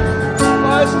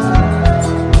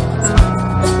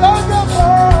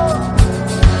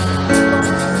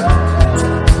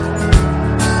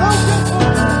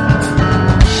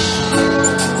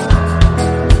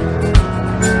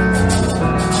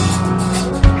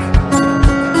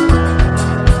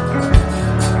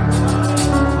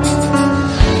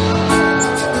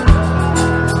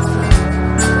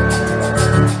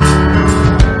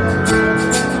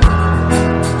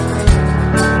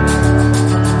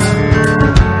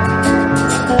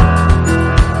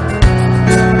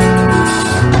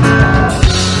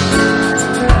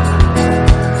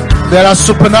 There are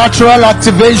supernatural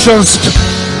activations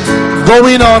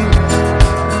going on.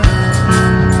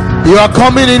 You are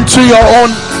coming into your own.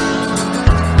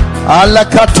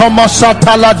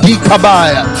 Alakatomasatala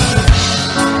dikabaya.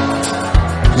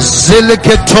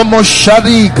 Zileketomo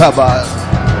shari kabaya.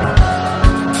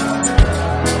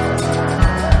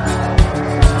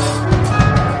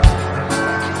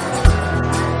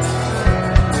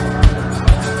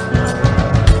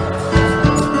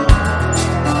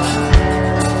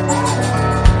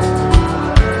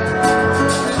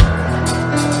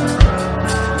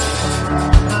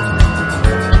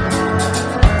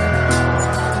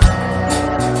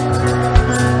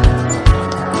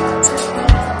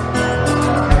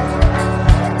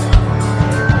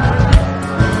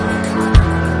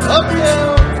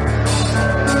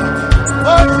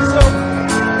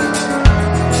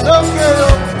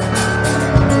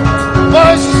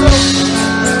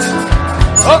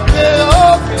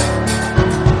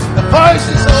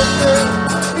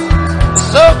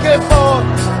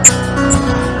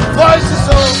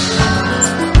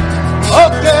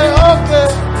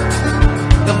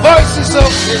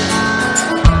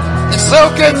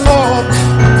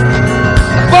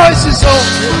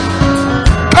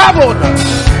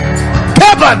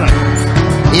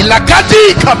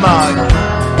 Ilakati kamaya.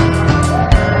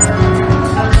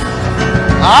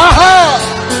 Aha.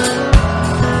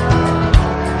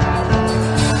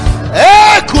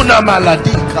 Kuna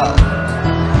maladika.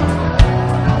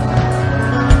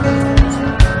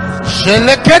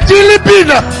 Sheleketi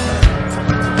libina.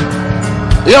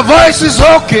 Your voice is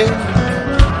okay.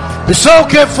 It's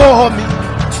okay for me.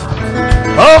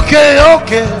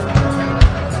 Okay.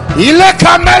 Ile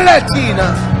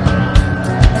kameletina.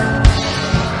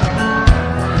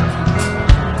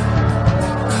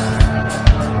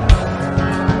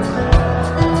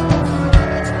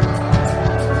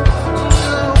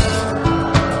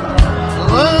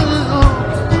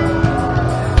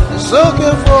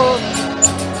 Looking for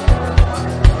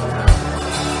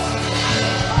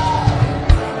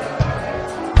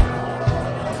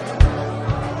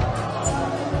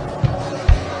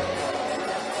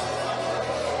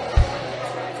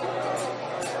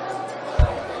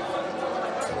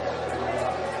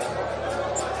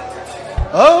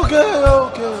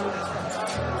okay.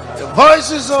 Your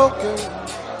voice is okay.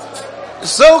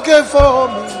 It's okay for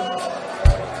me.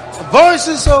 Your voice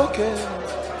is okay.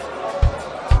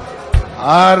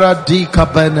 Aradika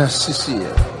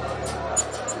benasisia.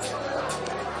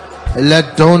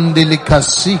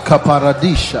 Ledondilikasika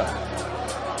paradisha.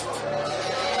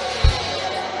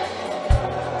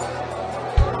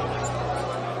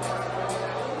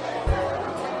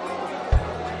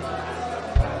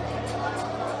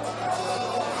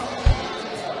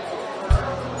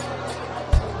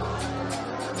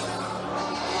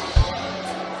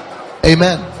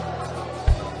 Amen.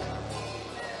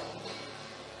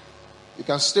 You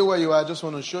can stay where you are. I just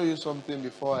want to show you something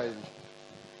before I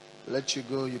let you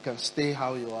go. You can stay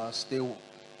how you are.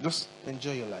 Just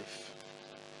enjoy your life.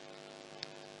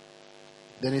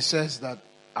 Then it says that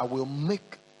I will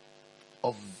make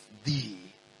of thee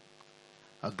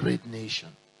a great nation,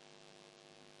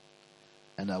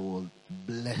 and I will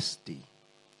bless thee.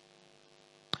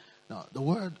 Now, the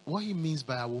word, what he means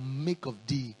by I will make of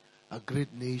thee a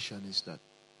great nation is that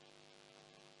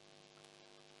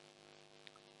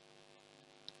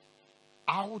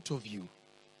out of you,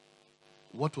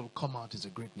 what will come out is a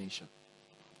great nation.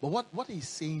 But what he's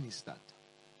saying is that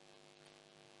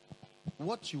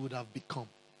what you would have become,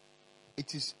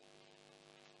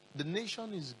 the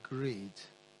nation is great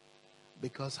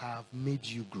because I have made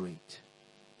you great.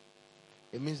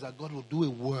 It means that God will do a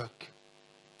work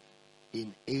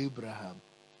in Abraham,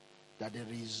 that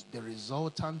the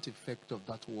resultant effect of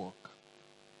that work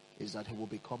is that he will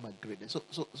become a great nation.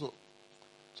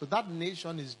 So that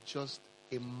nation is just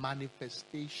a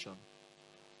manifestation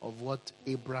of what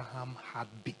Abraham had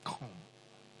become.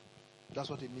 That's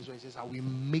what it means when it says, I will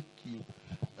make you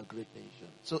a great nation.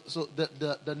 So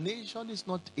the nation is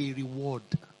not a reward.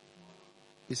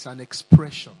 It's an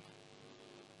expression.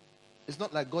 It's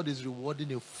not like God is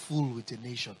rewarding a fool with a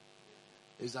nation.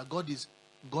 It's that God is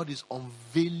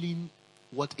unveiling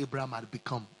what Abraham had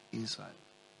become in Israel.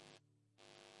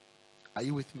 Are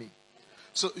you with me?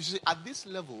 So you see, at this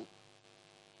level,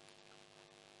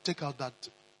 take out that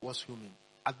was human.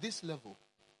 At this level,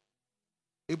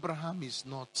 Abraham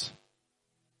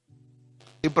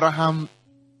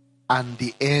and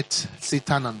the earth,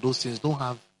 Satan and those things don't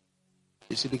have,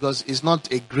 you see, because it's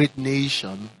not a great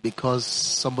nation because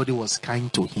somebody was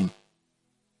kind to him.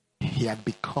 He had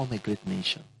become a great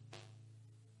nation.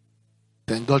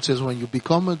 Then God says, when you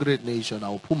become a great nation, I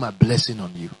will put my blessing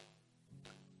on you.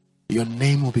 Your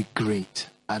name will be great.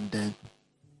 And then,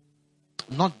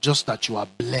 not just that you are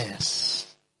blessed,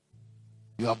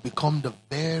 you have become the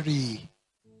very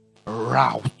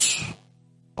route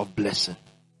of blessing.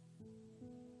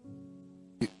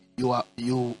 You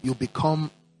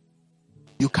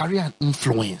carry an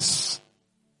influence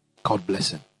called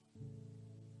blessing.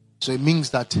 So it means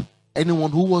that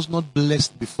anyone who was not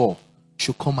blessed before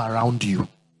should come around you.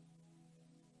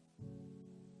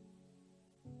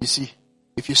 You see,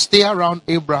 if you stay around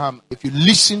Abraham, if you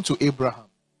listen to Abraham,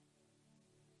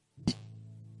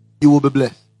 you will be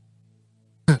blessed.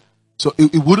 So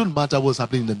it wouldn't matter what's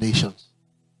happening in the nations.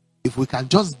 If we can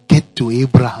just get to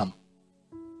Abraham,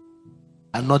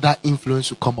 another influence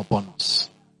will come upon us.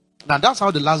 Now that's how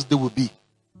the last day will be.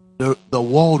 The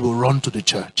world will run to the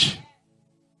church.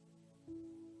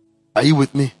 Are you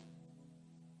with me?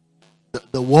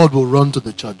 The world will run to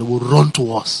the church. They will run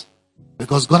to us.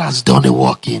 Because God has done a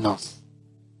work in us.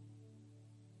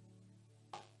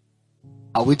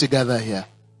 Are we together here?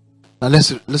 Now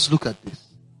let's look at this.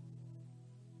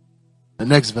 The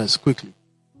next verse quickly.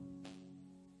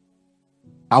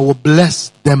 I will bless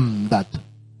them that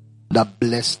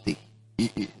bless thee.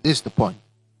 This is the point.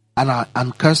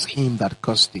 And curse him that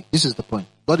cursed thee. This is the point.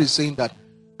 God is saying that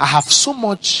I have so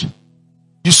much,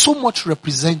 you so much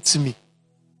represent me,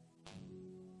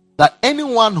 that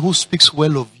anyone who speaks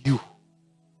well of you,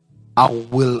 I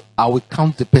will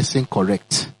count the person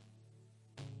correct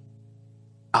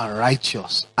and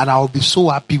righteous, and I will be so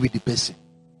happy with the person,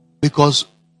 because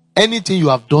anything you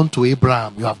have done to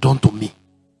Abraham, you have done to me,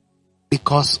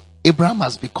 because Abraham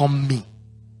has become me.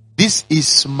 This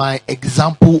is my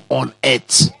example on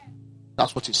earth.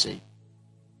 That's what he's saying.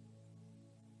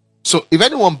 So if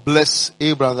anyone bless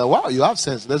Abraham, then, wow, you have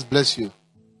sense, let's bless you.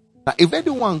 Now if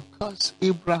anyone curse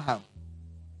Abraham,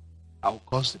 I will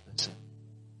curse the person.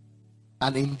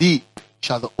 And indeed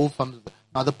shall the whole family.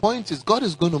 Now the point is, God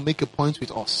is going to make a point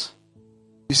with us.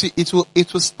 You see, it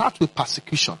will start with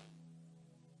persecution,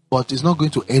 but it's not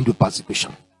going to end with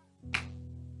persecution.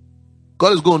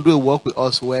 God is going to do a work with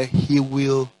us where He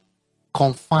will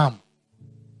confirm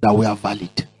that we are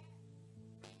valid.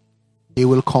 He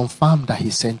will confirm that He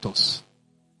sent us.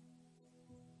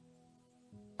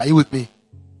 Are you with me?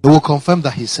 He will confirm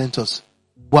that He sent us.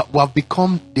 We have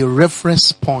become the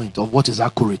reference point of what is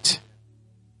accurate.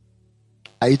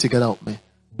 Are you together with me?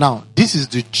 Now, this is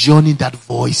the journey that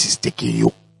voice is taking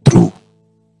you through.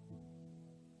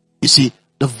 You see,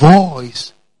 the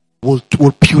voice will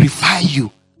purify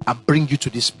you and bring you to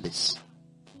this place.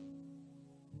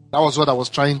 That was what I was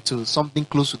trying to, something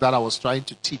close to that I was trying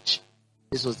to teach.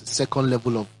 This was the second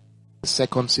level of the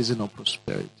second season of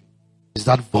prosperity. Is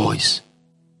that voice.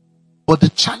 But the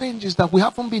challenge is that we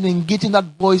haven't been engaging that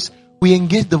voice. We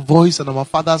engage the voice in our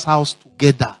Father's house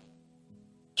together.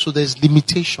 So there's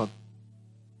limitation.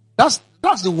 That's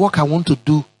the work I want to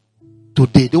do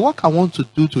today. The work I want to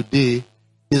do today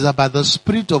is that by the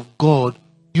Spirit of God,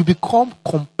 you become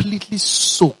completely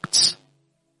soaked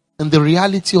in the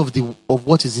reality of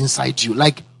what is inside you.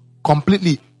 Like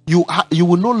completely, you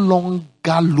will no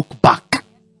longer look back.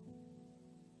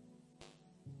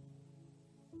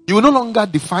 You will no longer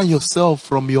define yourself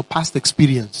from your past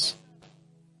experience.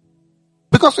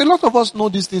 Because a lot of us know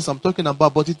these things I'm talking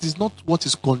about, but it is not what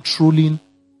is controlling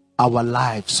our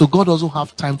lives. So God doesn't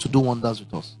have time to do wonders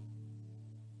with us.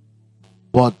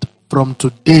 But from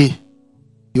today,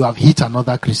 you have hit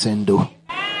another crescendo.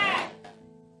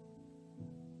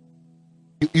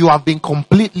 You have been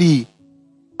completely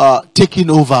taken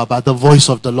over by the voice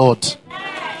of the Lord.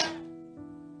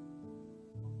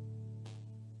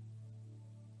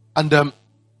 And the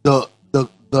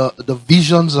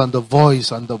visions and the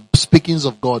voice and the speakings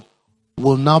of God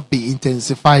will now be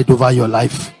intensified over your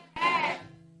life.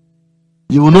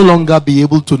 You will no longer be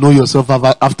able to know yourself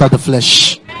after the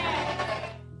flesh.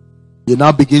 You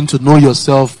now begin to know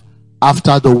yourself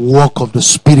after the work of the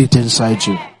Spirit inside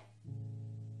you.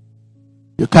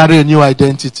 You carry a new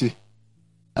identity,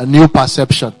 a new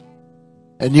perception,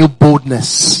 a new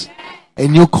boldness, a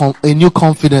new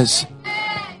confidence.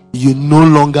 You no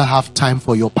longer have time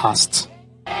for your past.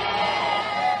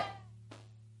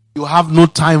 You have no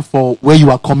time for where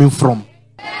you are coming from.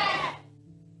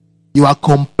 You are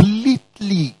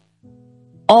completely,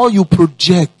 all you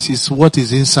project is what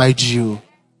is inside you,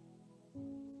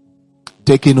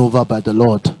 taken over by the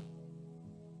Lord.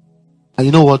 And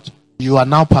you know what? You are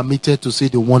now permitted to see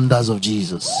the wonders of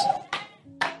Jesus.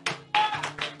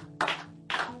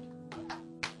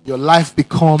 Your life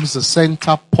becomes the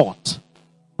center port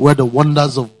where the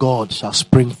wonders of God shall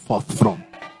spring forth from.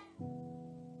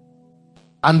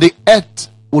 And the earth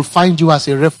will find you as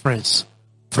a reference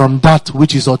from that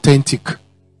which is authentic.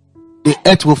 The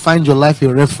earth will find your life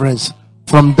a reference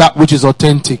from that which is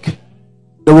authentic.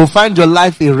 They will find your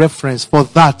life a reference for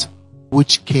that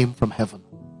which came from heaven.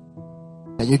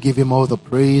 Can you give him all the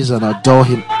praise and adore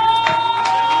him?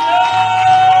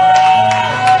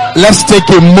 Let's take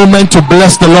a moment to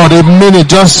bless the Lord. A minute,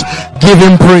 just give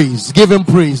him praise. Give him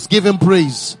praise. Give him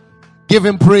praise. Give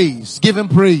him praise. Give him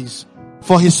praise.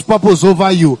 For his purpose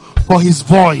over you, for his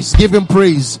voice. Give him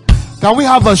praise. Can we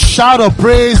have a shout of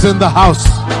praise in the house?